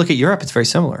mean, if you look at Europe, it's very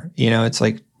similar. It's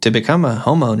like to become a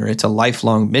homeowner, it's a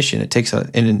lifelong mission. It takes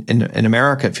in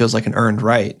America, it feels like an earned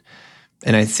right.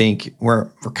 And I think we're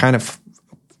kind of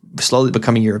slowly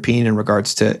becoming European in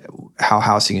regards to how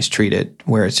housing is treated,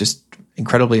 where it's just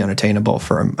incredibly unattainable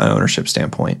from an ownership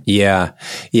standpoint. Yeah.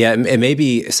 It may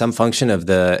be some function of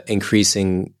the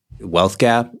increasing wealth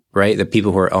gap, right? The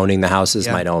people who are owning the houses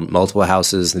might own multiple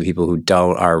houses, and the people who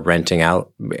don't are renting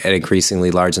out at increasingly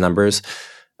large numbers.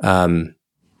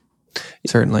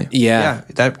 Certainly. Yeah.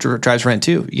 That drives rent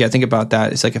too. Yeah, think about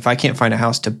that. It's like if I can't find a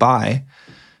house to buy,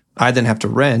 I then have to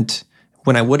rent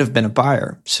when I would have been a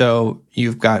buyer. So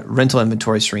you've got rental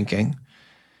inventory shrinking,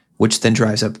 which then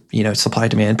drives up, supply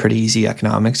demand, pretty easy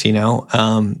economics,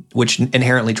 which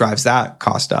inherently drives that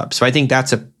cost up. So I think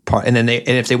that's a part. And then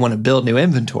if they want to build new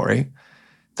inventory,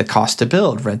 the cost to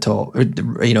build rental,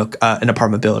 an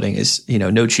apartment building is,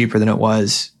 no cheaper than it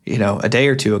was, a day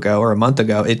or two ago or a month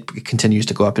ago. It continues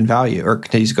to go up in value or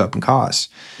continues to go up in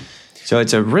cost. So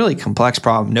it's a really complex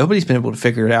problem. Nobody's been able to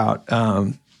figure it out.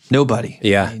 Nobody.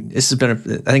 Yeah. I think this is going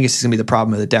to be the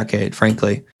problem of the decade,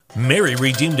 frankly. Mary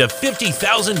redeemed a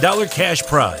 $50,000 cash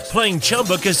prize playing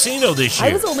Chumba Casino this year.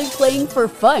 I was only playing for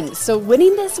fun, so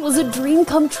winning this was a dream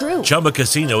come true. Chumba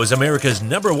Casino is America's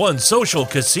 #1 social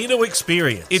casino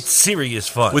experience. It's serious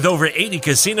fun. With over 80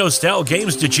 casino-style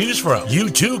games to choose from, you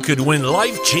too could win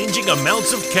life-changing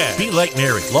amounts of cash. Be like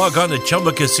Mary. Log on to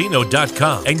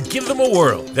ChumbaCasino.com and give them a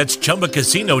whirl. That's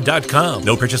ChumbaCasino.com.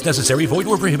 No purchase necessary. Void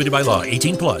where prohibited by law.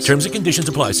 18+. Terms and conditions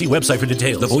apply. See website for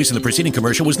details. The voice in the preceding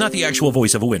commercial was not the actual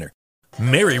voice of a winner.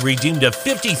 Mary redeemed a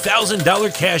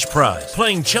 $50,000 cash prize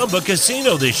playing Chumba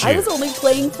Casino this year. I was only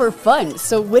playing for fun,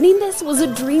 so winning this was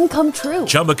a dream come true.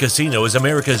 Chumba Casino is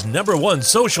America's #1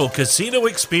 social casino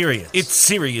experience. It's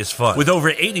serious fun. With over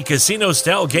 80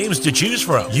 casino-style games to choose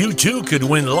from, you too could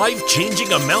win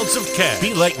life-changing amounts of cash.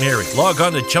 Be like Mary. Log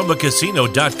on to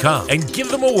ChumbaCasino.com and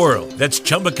give them a whirl. That's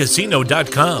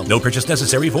ChumbaCasino.com. No purchase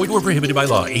necessary. Void where prohibited by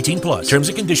law. 18+. Terms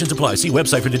and conditions apply. See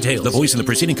website for details. The voice in the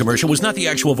preceding commercial was not the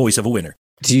actual voice of a winner.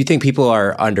 Do you think people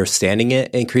are understanding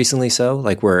it increasingly so?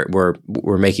 Like we're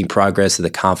making progress to the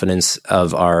confidence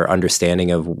of our understanding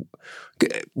of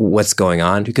what's going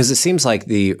on? Because it seems like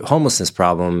the homelessness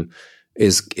problem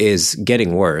is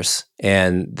getting worse,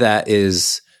 and that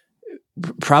is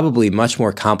probably much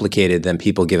more complicated than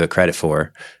people give it credit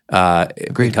for,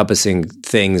 encompassing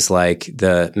things like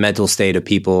the mental state of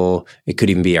people. It could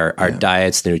even be our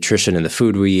diets, the nutrition and the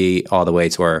food we eat, all the way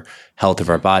to our health of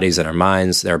our bodies and our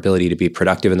minds, their ability to be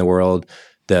productive in the world,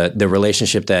 the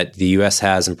relationship that the U.S.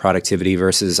 has in productivity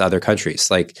versus other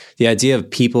countries. Like the idea of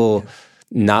people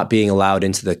not being allowed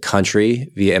into the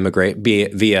country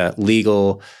via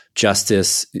legal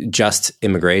just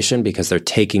immigration because they're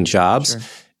taking jobs. Sure.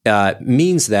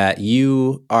 Means that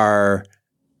you are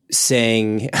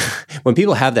saying, when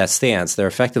people have that stance, they're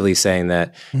effectively saying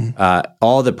that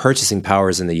all the purchasing power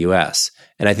is in the U.S.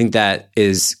 And I think that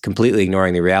is completely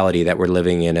ignoring the reality that we're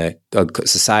living in a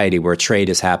society where trade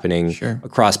is happening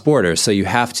across borders. So you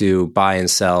have to buy and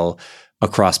sell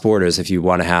across borders if you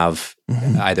want to have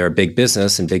either a big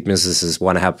business, and big businesses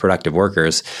want to have productive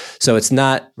workers. So it's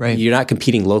not, you're not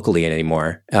competing locally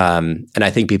anymore. And I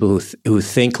think people who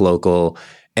think local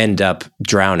end up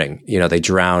drowning. They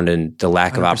drown in the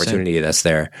lack 100%. Of opportunity that's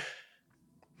there.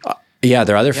 There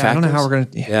are other factors. I don't know how we're going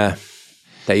to...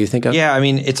 that you think of? Yeah, I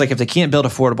mean, it's like if they can't build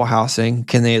affordable housing,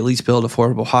 can they at least build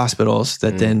affordable hospitals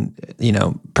that then,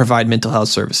 provide mental health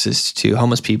services to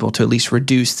homeless people to at least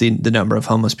reduce the number of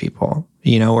homeless people,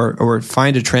 or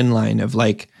find a trend line of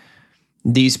like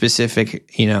these specific,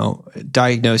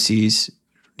 diagnoses,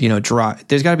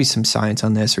 there's got to be some science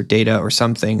on this or data or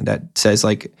something that says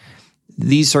like,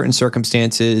 these certain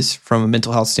circumstances from a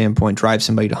mental health standpoint drive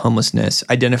somebody to homelessness,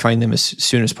 identifying them as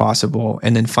soon as possible,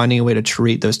 and then finding a way to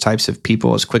treat those types of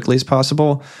people as quickly as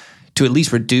possible to at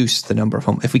least reduce the number of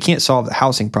homeless. If we can't solve the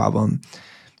housing problem,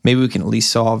 maybe we can at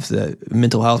least solve the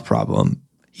mental health problem,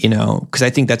 because I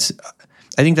think that's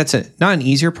not an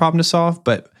easier problem to solve,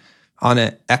 but on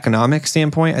an economic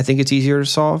standpoint, I think it's easier to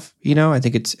solve. I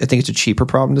think it's a cheaper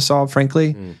problem to solve,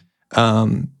 frankly,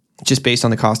 just based on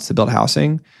the cost to build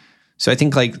housing. So I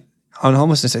think like on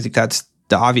homelessness, I think that's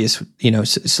the obvious,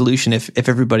 solution if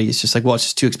everybody is just like, well, it's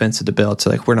just too expensive to build,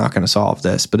 so like we're not going to solve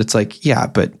this. But it's like, yeah,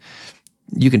 but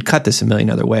you can cut this a million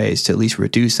other ways to at least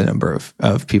reduce the number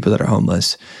of people that are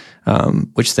homeless,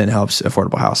 which then helps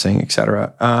affordable housing, et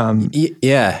cetera.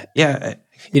 Yeah.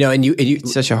 And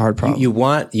it's such a hard problem. You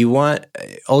want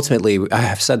ultimately, I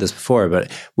have said this before,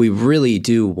 but we really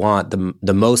do want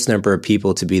the most number of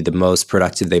people to be the most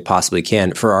productive they possibly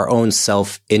can for our own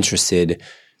self-interested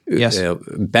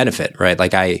benefit, right?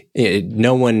 Like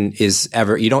no one is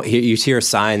ever, you hear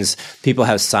signs, people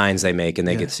have signs they make and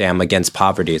they say, I'm against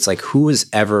poverty. It's like, who is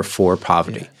ever for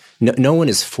poverty? No one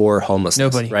is for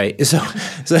homelessness. Nobody. Right? So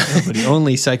nobody.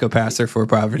 Only psychopaths are for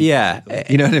poverty. Yeah.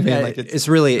 You know what I mean? Like it's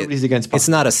really, nobody's against poverty. It's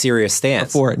not a serious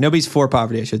stance. Nobody's for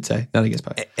poverty, I should say, not against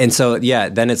poverty. And so,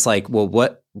 then it's like, well,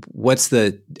 what's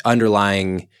the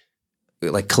underlying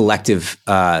like collective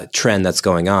trend that's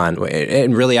going on?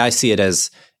 And really, I see it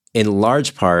as, in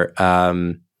large part,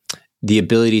 the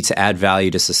ability to add value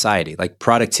to society. Like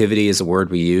productivity is a word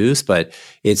we use, but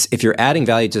it's if you're adding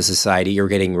value to society, you're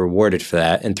getting rewarded for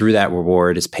that. And through that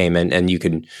reward is payment, and you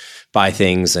can buy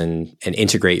things and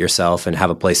integrate yourself and have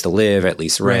a place to live, at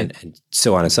least rent, and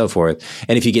so on and so forth.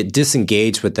 And if you get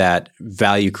disengaged with that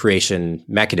value creation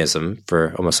mechanism,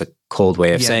 for almost a cold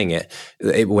way of saying it,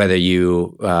 whether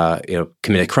you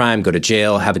commit a crime, go to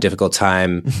jail, have a difficult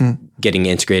time getting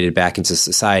integrated back into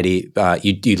society,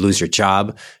 you lose your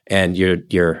job and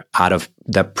you're out of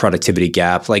the productivity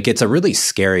gap. Like it's a really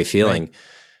scary feeling. Right.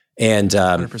 And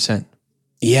 100%.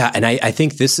 Yeah, and I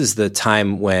think this is the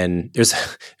time when there's a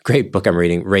great book I'm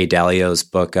reading, Ray Dalio's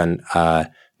book on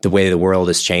the way the world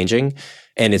is changing,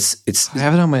 and it's. I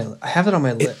have it on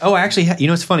my list. Oh, actually,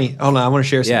 it's funny. Hold on, I want to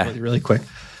share something with you really quick.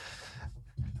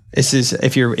 This is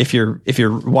if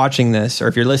you're watching this or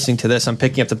if you're listening to this, I'm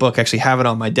picking up the book. I actually have it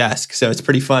on my desk, so it's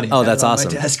pretty funny. Oh, that's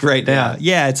awesome! My desk right now.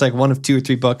 Yeah, it's like one of 2 or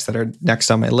 3 books that are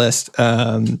next on my list.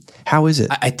 How is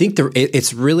it? I think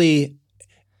it's really.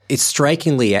 It's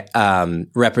strikingly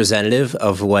representative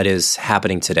of what is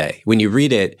happening today. When you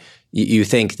read it, you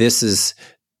think this is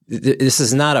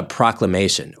not a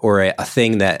proclamation or a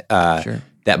thing that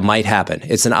that might happen.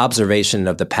 It's an observation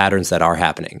of the patterns that are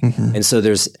happening. Mm-hmm. And so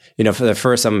there's, for the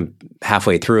first, I'm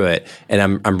halfway through it and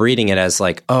I'm reading it as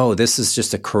like, oh, this is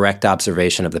just a correct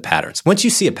observation of the patterns. Once you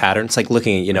see a pattern, it's like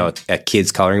looking at a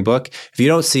kid's coloring book. If you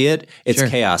don't see it, it's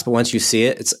chaos. But once you see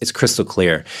it, it's crystal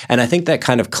clear. And I think that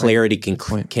kind of clarity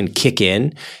can kick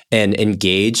in and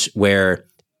engage where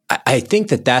I think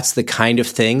that's the kind of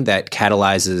thing that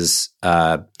catalyzes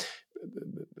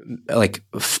like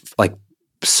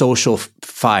social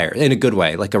fire in a good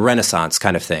way, like a renaissance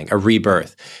kind of thing, a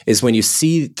rebirth, is when you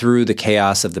see through the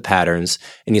chaos of the patterns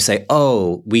and you say,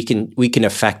 oh, we can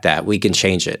affect that, we can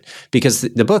change it. Because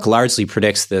the book largely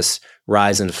predicts this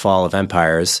rise and fall of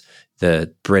empires,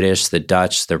 the British, the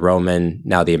Dutch, the Roman,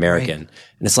 now the American. Right.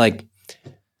 And it's like,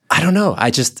 I don't know.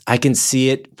 I can see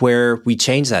it where we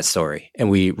change that story and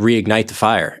we reignite the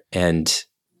fire. And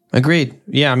agreed.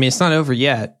 Yeah. I mean, it's not over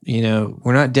yet.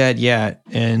 We're not dead yet.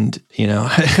 And,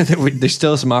 there's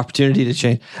still some opportunity to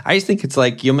change. I just think it's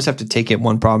like you almost have to take it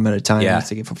one problem at a time. Yeah.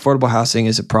 It's like if affordable housing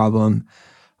is a problem,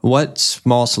 what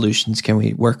small solutions can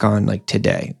we work on like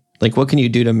today? Like what can you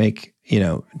do to make,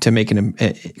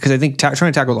 because I think trying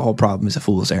to tackle the whole problem is a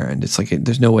fool's errand. It's like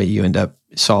there's no way you end up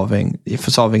solving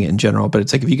it in general. But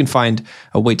it's like if you can find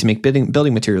a way to make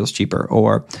building materials cheaper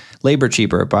or labor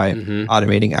cheaper by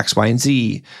automating X, Y, and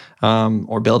Z,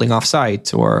 or building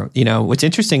offsite, or what's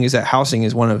interesting is that housing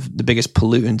is one of the biggest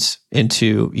pollutants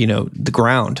into the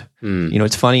ground.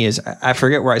 What's funny is I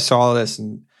forget where I saw this,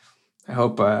 and I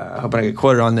hope I get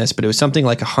quoted on this, but it was something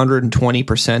like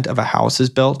 120% of a house is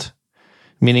built.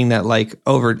 Meaning that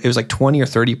it was like 20 or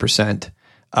 30%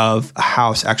 of a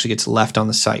house actually gets left on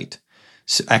the site,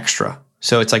 extra.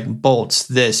 So it's like bolts,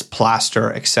 this,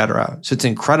 plaster, etc. So it's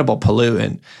an incredible pollutant.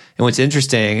 And what's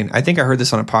interesting, and I think I heard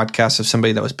this on a podcast of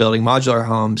somebody that was building modular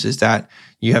homes, is that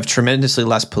you have tremendously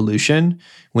less pollution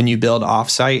when you build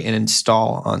offsite and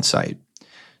install on-site.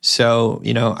 So,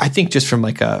 I think just from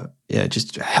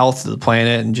just health of the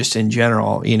planet and just in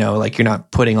general, you're not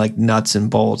putting like nuts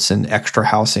and bolts and extra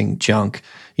housing junk,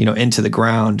 into the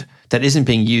ground that isn't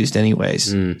being used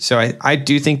anyways. So I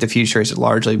do think the future is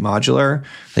largely modular.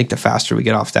 I think the faster we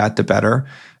get off that, the better.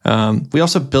 We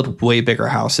also build way bigger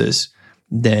houses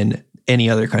than any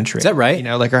other country. Is that right?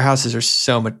 Our houses are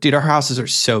so much, dude, our houses are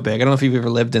so big. I don't know if you've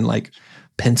ever lived in like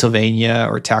Pennsylvania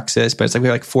or Texas, but it's like we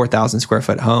have like 4,000 square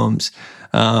foot homes.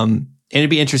 And it'd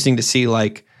be interesting to see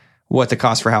like what the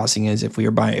cost for housing is if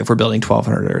we're building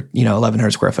 1,200 or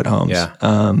 1,100 square foot homes.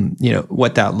 Yeah.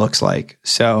 What that looks like.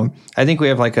 So I think we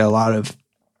have like a lot of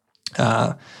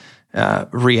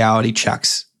reality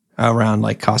checks around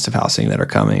like cost of housing that are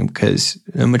coming, because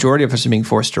the majority of us are being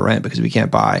forced to rent because we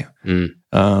can't buy.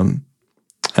 So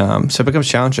it becomes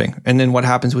challenging. And then what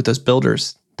happens with those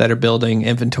builders that are building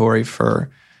inventory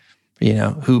for,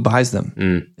 who buys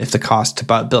them? If the cost to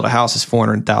build a house is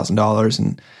 $400,000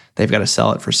 and they've got to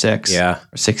sell it for $600,000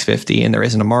 or $650,000, and there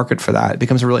isn't a market for that, it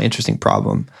becomes a really interesting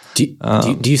problem. Do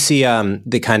you see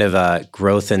the kind of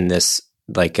growth in this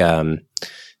like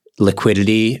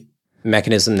liquidity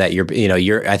mechanism that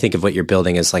I think of what you're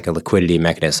building as like a liquidity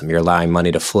mechanism. You're allowing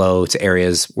money to flow to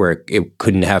areas where it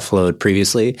couldn't have flowed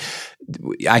previously.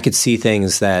 I could see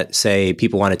things that say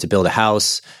people wanted to build a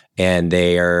house and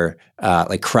they are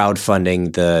like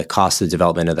crowdfunding the cost of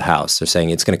development of the house. They're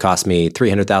saying it's going to cost me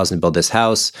 $300,000 to build this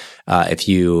house. If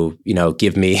you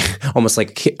give me almost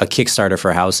like a Kickstarter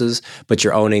for houses, but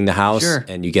you're owning the house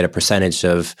and you get a percentage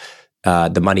of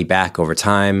the money back over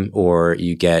time, or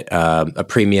you get a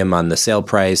premium on the sale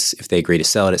price if they agree to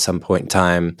sell it at some point in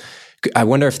time. I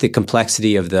wonder if the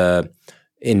complexity of the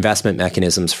investment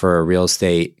mechanisms for real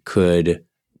estate could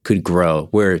grow,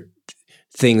 where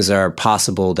things are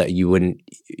possible that you wouldn't,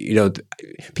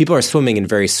 people are swimming in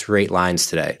very straight lines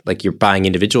today. Like you're buying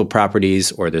individual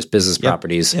properties or there's business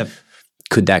properties.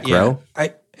 Could that grow?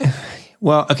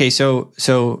 Well, okay, so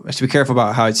I have to be careful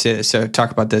about how I'd say this, so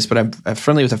talk about this, but I'm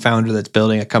friendly with a founder that's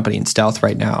building a company in stealth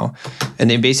right now, and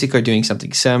they basically are doing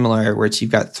something similar where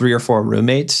you've got 3 or 4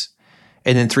 roommates,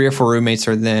 and then 3 or 4 roommates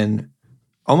are then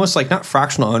almost like not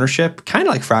fractional ownership, kind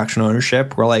of like fractional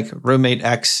ownership, where like roommate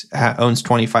X owns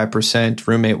 25%,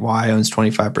 roommate Y owns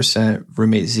 25%,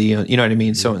 roommate Z, you know what I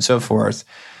mean, so on and so forth,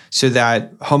 so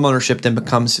that home ownership then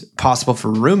becomes possible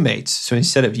for roommates. So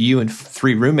instead of you and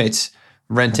 3 roommates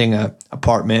renting an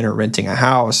apartment or renting a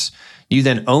house, you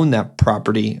then own that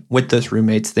property with those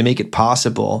roommates. They make it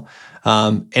possible.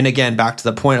 And again, back to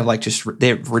the point of like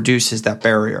it reduces that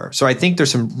barrier. So I think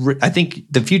I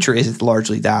think the future is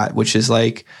largely that, which is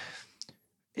like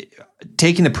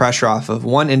taking the pressure off of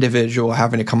one individual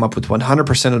having to come up with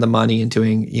 100% of the money and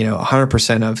doing,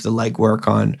 100% of the legwork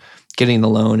on getting the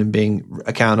loan and being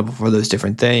accountable for those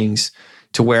different things,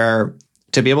 to where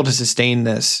to be able to sustain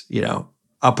this,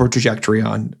 upward trajectory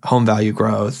on home value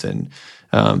growth and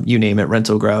you name it,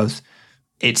 rental growth.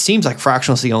 It seems like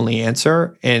fractional is the only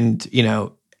answer. And,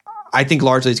 I think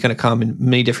largely it's going to come in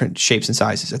many different shapes and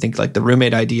sizes. I think like the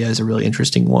roommate idea is a really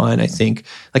interesting one. I think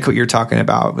like what you're talking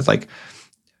about with like,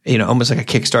 almost like a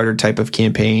Kickstarter type of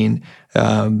campaign,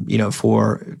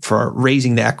 for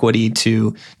raising the equity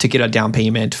to get a down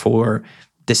payment for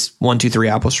this 123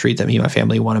 Apple Street that me and my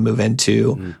family want to move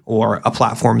into, or a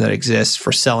platform that exists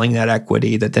for selling that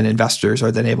equity that then investors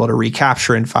are then able to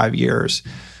recapture in 5 years.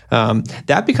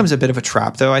 That becomes a bit of a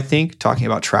trap, though, I think. Talking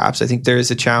about traps, I think there is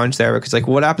a challenge there, because like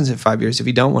what happens in 5 years if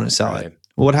you don't want to sell it?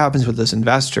 What happens with those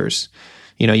investors?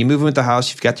 You move into the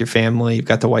house, you've got your family, you've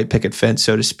got the white picket fence,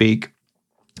 so to speak.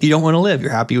 You don't want to live.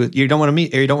 You're happy with. You don't want to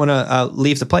meet, or you don't want to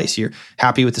leave the place. You're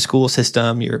happy with the school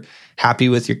system. You're happy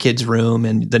with your kid's room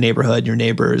and the neighborhood, your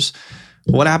neighbors.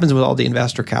 What happens with all the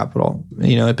investor capital?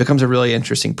 It becomes a really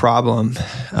interesting problem.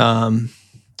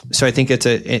 So I think it's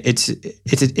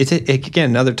again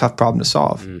another tough problem to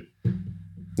solve.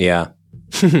 Yeah,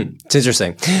 it's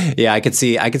interesting. Yeah, I could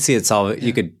see it solve.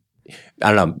 You could.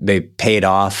 I don't know, maybe pay it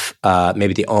off.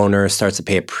 Maybe the owner starts to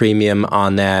pay a premium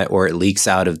on that, or it leaks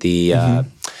out of the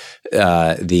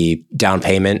down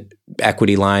payment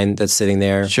equity line that's sitting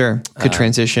there. Sure. Could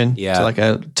transition to like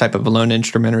a type of a loan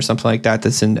instrument or something like that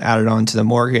that's then added on to the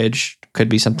mortgage. Could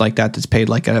be something like that that's paid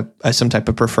like some type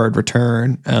of preferred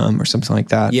return or something like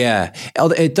that. Yeah.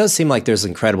 It does seem like there's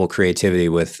incredible creativity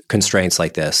with constraints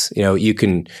like this. You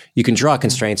can draw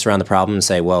constraints around the problem and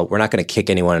say, well, we're not going to kick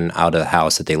anyone out of the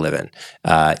house that they live in.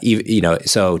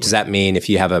 So does that mean if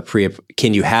you have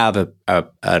can you have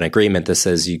an agreement that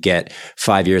says you get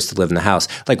 5 years to live in the house?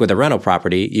 Like with a rental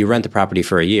property, you rent the property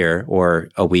for a year or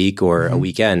a week or a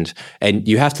weekend, and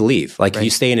you have to leave. Like if you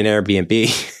stay in an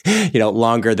Airbnb,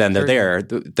 longer than they're there,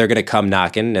 they're going to come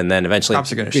knocking, and then eventually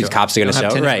cops are going to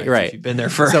show. Right. If you've been there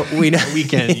for a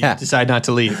weekend, you decide not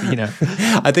to leave.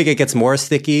 I think it gets more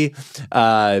sticky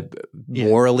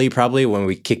morally probably when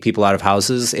we kick people out of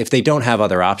houses if they don't have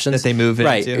other options that they move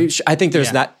into. Right. I think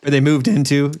there's not. Or they moved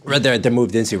into. They're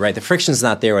moved into. Right. The friction's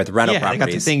not there with rental properties. They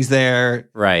got the things there.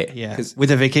 Right. Yeah. With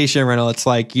a vacation rental, it's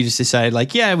like you just decided,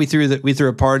 like, we threw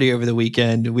a party over the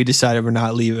weekend. We decided we're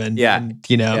not leaving. Yeah. And,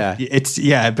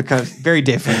 it becomes very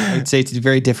different. I'd say it's a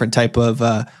very different type of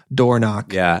door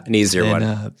knock. Yeah, an easier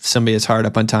one. Somebody is hard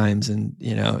up on times, and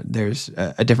there's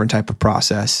a different type of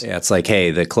process. Yeah, it's like,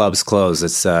 hey, the club's closed.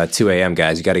 It's 2 a.m.,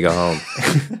 guys. You got to go home.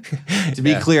 To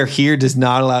be clear, Here does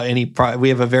not allow any. We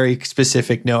have a very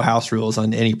specific no house rules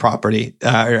on any property,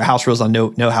 or house rules on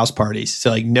no house parties. So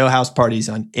like no house parties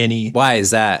on any. Why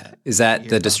is that? Is that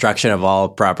the destruction of all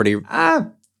property?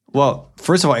 Well,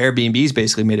 first of all, Airbnb's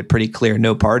basically made it pretty clear,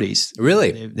 no parties.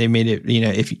 Really? They made it,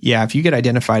 if you get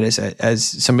identified as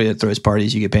somebody that throws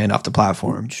parties, you get banned off the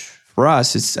platform. For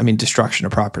us, it's, destruction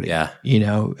of property. Yeah.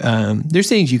 There's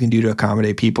things you can do to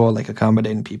accommodate people, like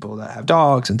accommodating people that have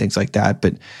dogs and things like that.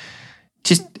 But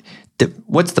just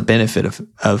what's the benefit of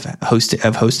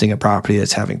hosting a property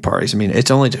that's having parties?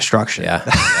 It's only destruction. Yeah.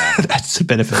 That's the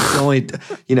benefit. It's only,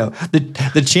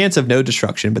 the chance of no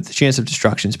destruction, but the chance of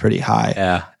destruction is pretty high.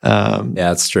 Yeah. Yeah,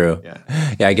 that's true. Yeah.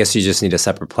 I guess you just need a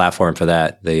separate platform for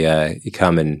that. You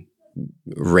come and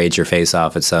rage your face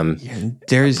off at some no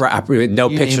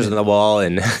pictures on the wall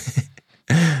and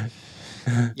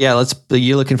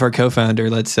you're looking for a co-founder.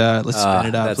 Let's spin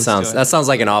it up. That sounds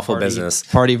like an awful business.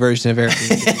 Party version of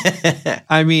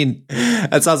Airbnb.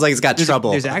 That sounds like it's got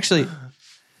trouble.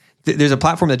 There's a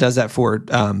platform that does that for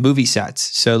movie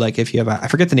sets. So like if you have I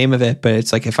forget the name of it, but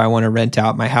it's like if I want to rent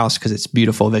out my house because it's a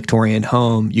beautiful Victorian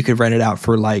home, you could rent it out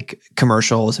for like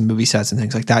commercials and movie sets and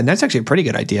things like that. And that's actually a pretty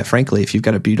good idea, frankly, if you've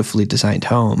got a beautifully designed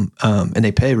home and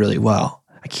they pay really well.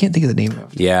 I can't think of the name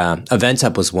of it. Yeah.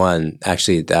 EventHub was one.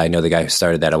 Actually, I know the guy who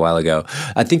started that a while ago.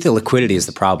 I think the liquidity is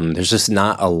the problem. There's just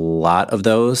not a lot of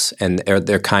those. And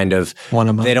they're kind of,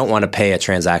 they don't want to pay a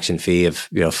transaction fee of,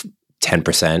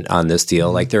 10% on this deal.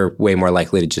 Mm-hmm. Like they're way more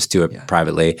likely to just do it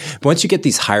privately. But once you get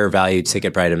these higher value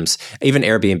ticket items, even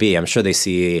Airbnb, I'm sure they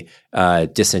see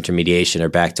disintermediation or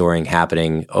backdooring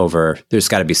happening over, there's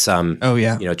got to be some,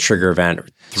 trigger event,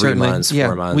 3 months,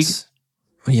 4 months.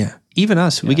 Even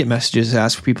us, we get messages that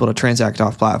ask people to transact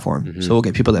off platform. Mm-hmm. So we'll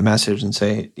get people that message and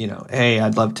say, hey,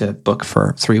 I'd love to book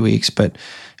for 3 weeks, but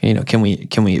can we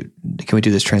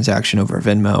do this transaction over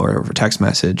Venmo or over text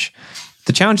message?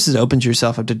 The challenge is it opens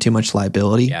yourself up to too much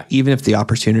liability, even if the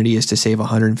opportunity is to save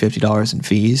 $150 in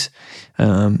fees.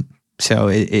 So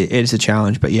it is a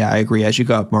challenge. But I agree. As you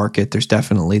go up market, there's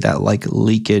definitely that like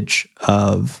leakage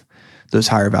of those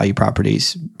higher value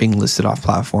properties being listed off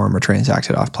platform or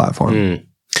transacted off platform. Mm.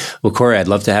 Well, Corey, I'd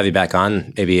love to have you back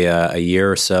on maybe a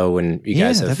year or so when you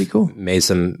guys have made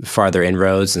some farther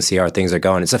inroads and see how things are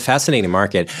going. It's a fascinating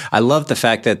market. I love the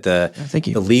fact that the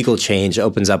legal change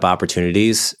opens up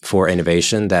opportunities for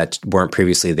innovation that weren't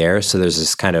previously there. So there's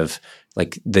this kind of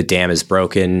like the dam is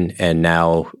broken and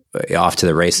now off to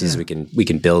the races. We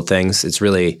can build things. It's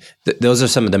really those are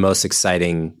some of the most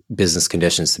exciting business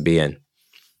conditions to be in.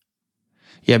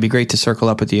 Yeah, it'd be great to circle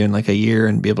up with you in like a year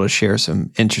and be able to share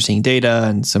some interesting data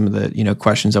and some of the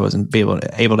questions I wasn't able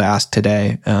to ask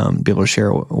today. Be able to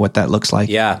share what that looks like.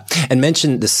 Yeah, and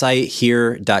mention the site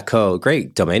here.co.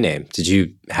 Great domain name. Did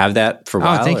you have that for a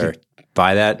while or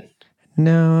buy that?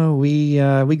 No, we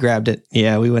grabbed it.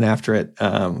 Yeah, we went after it.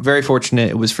 Very fortunate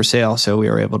it was for sale, so we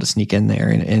were able to sneak in there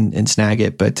and snag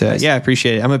it. But nice. I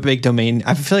appreciate it. I'm a big domain.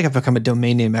 I feel like I've become a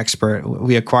domain name expert.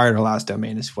 We acquired our last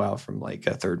domain as well from like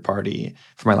a third party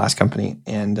for my last company,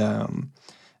 and it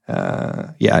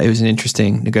was an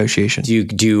interesting negotiation. Do you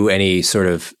do any sort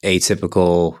of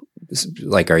atypical?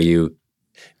 Like, are you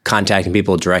contacting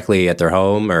people directly at their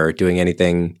home or doing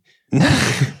anything?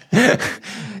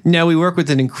 No, we work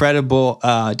with an incredible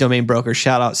domain broker.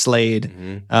 Shout out Slade.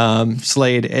 Mm-hmm.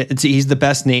 Slade, he's the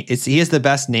best name. He has the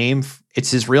best name. It's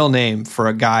his real name for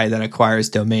a guy that acquires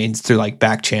domains through like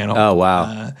back channel. Oh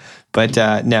wow!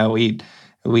 No, we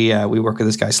work with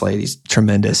this guy Slade. He's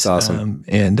tremendous. That's awesome.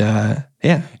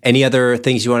 Any other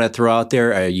things you want to throw out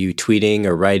there? Are you tweeting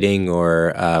or writing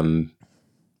or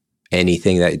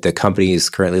anything that the company is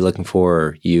currently looking for,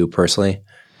 or you personally?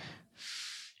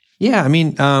 Yeah,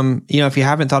 if you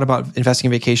haven't thought about investing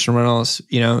in vacation rentals,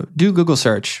 do Google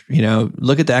search,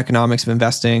 look at the economics of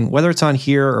investing, whether it's on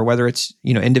Here or whether it's,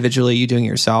 individually you doing it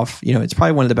yourself. It's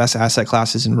probably one of the best asset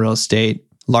classes in real estate,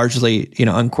 largely,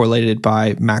 uncorrelated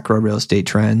by macro real estate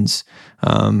trends.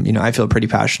 I feel pretty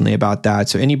passionately about that.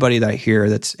 So anybody that I hear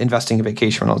that's investing in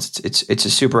vacation rentals, it's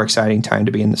a super exciting time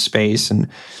to be in the space, and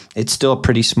it's still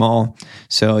pretty small.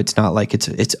 So it's not like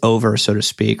it's over, so to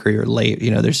speak, or you're late.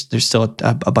 There's still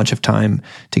a bunch of time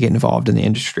to get involved in the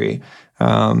industry.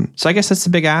 So I guess that's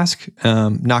the big ask.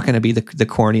 Not going to be the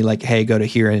corny, like, hey, go to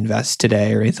Here and invest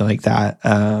today or anything like that.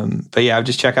 But yeah,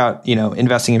 just check out,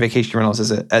 investing in vacation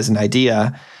rentals as an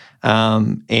idea.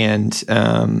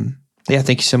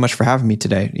 Thank you so much for having me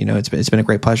today. It's been a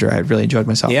great pleasure. I really enjoyed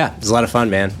myself. Yeah, it was a lot of fun,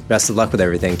 man. Best of luck with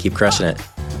everything. Keep crushing it.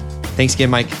 Thanks again,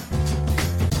 Mike.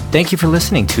 Thank you for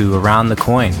listening to Around the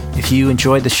Coin. If you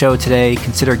enjoyed the show today,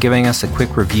 consider giving us a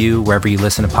quick review wherever you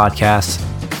listen to podcasts.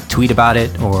 tweet about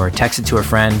it or text it to a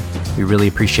friend. We really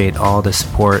appreciate all the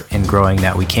support and growing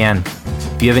that we can.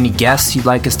 If you have any guests you'd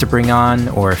like us to bring on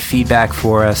or feedback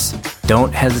for us,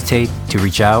 don't hesitate to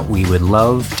reach out. We would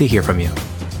love to hear from you.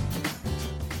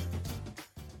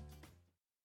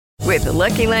 With the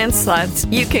Lucky Land Slots,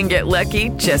 you can get lucky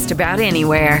just about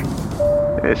anywhere.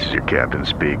 This is your captain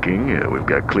speaking. We've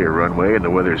got clear runway and the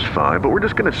weather's fine, but we're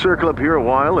just going to circle up here a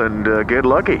while and get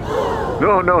lucky.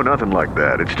 No, nothing like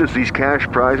that. It's just these cash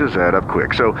prizes add up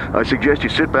quick. So I suggest you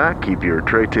sit back, keep your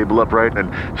tray table upright,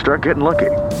 and start getting lucky.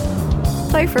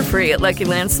 Play for free at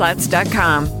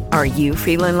LuckyLandSlots.com. Are you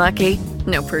feeling lucky?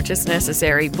 No purchase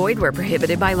necessary. Void where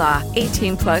prohibited by law.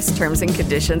 18 plus terms and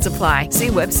conditions apply. See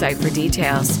website for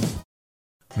details.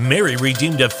 Mary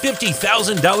redeemed a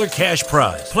 $50,000 cash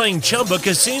prize playing Chumba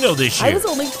Casino this year. I was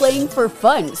only playing for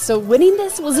fun, so winning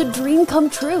this was a dream come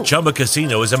true. Chumba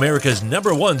Casino is America's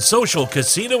 #1 social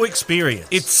casino experience.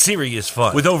 It's serious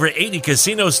fun. With over 80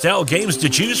 casino-style games to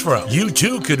choose from, you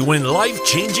too could win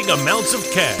life-changing amounts of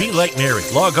cash. Be like Mary.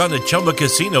 Log on to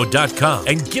ChumbaCasino.com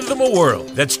and give them a whirl.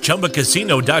 That's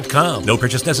ChumbaCasino.com. No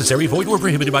purchase necessary. Void where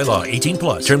prohibited by law. 18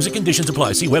 plus. Terms and conditions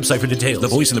apply. See website for details. The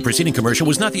voice in the preceding commercial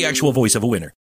was not the actual voice of a winner.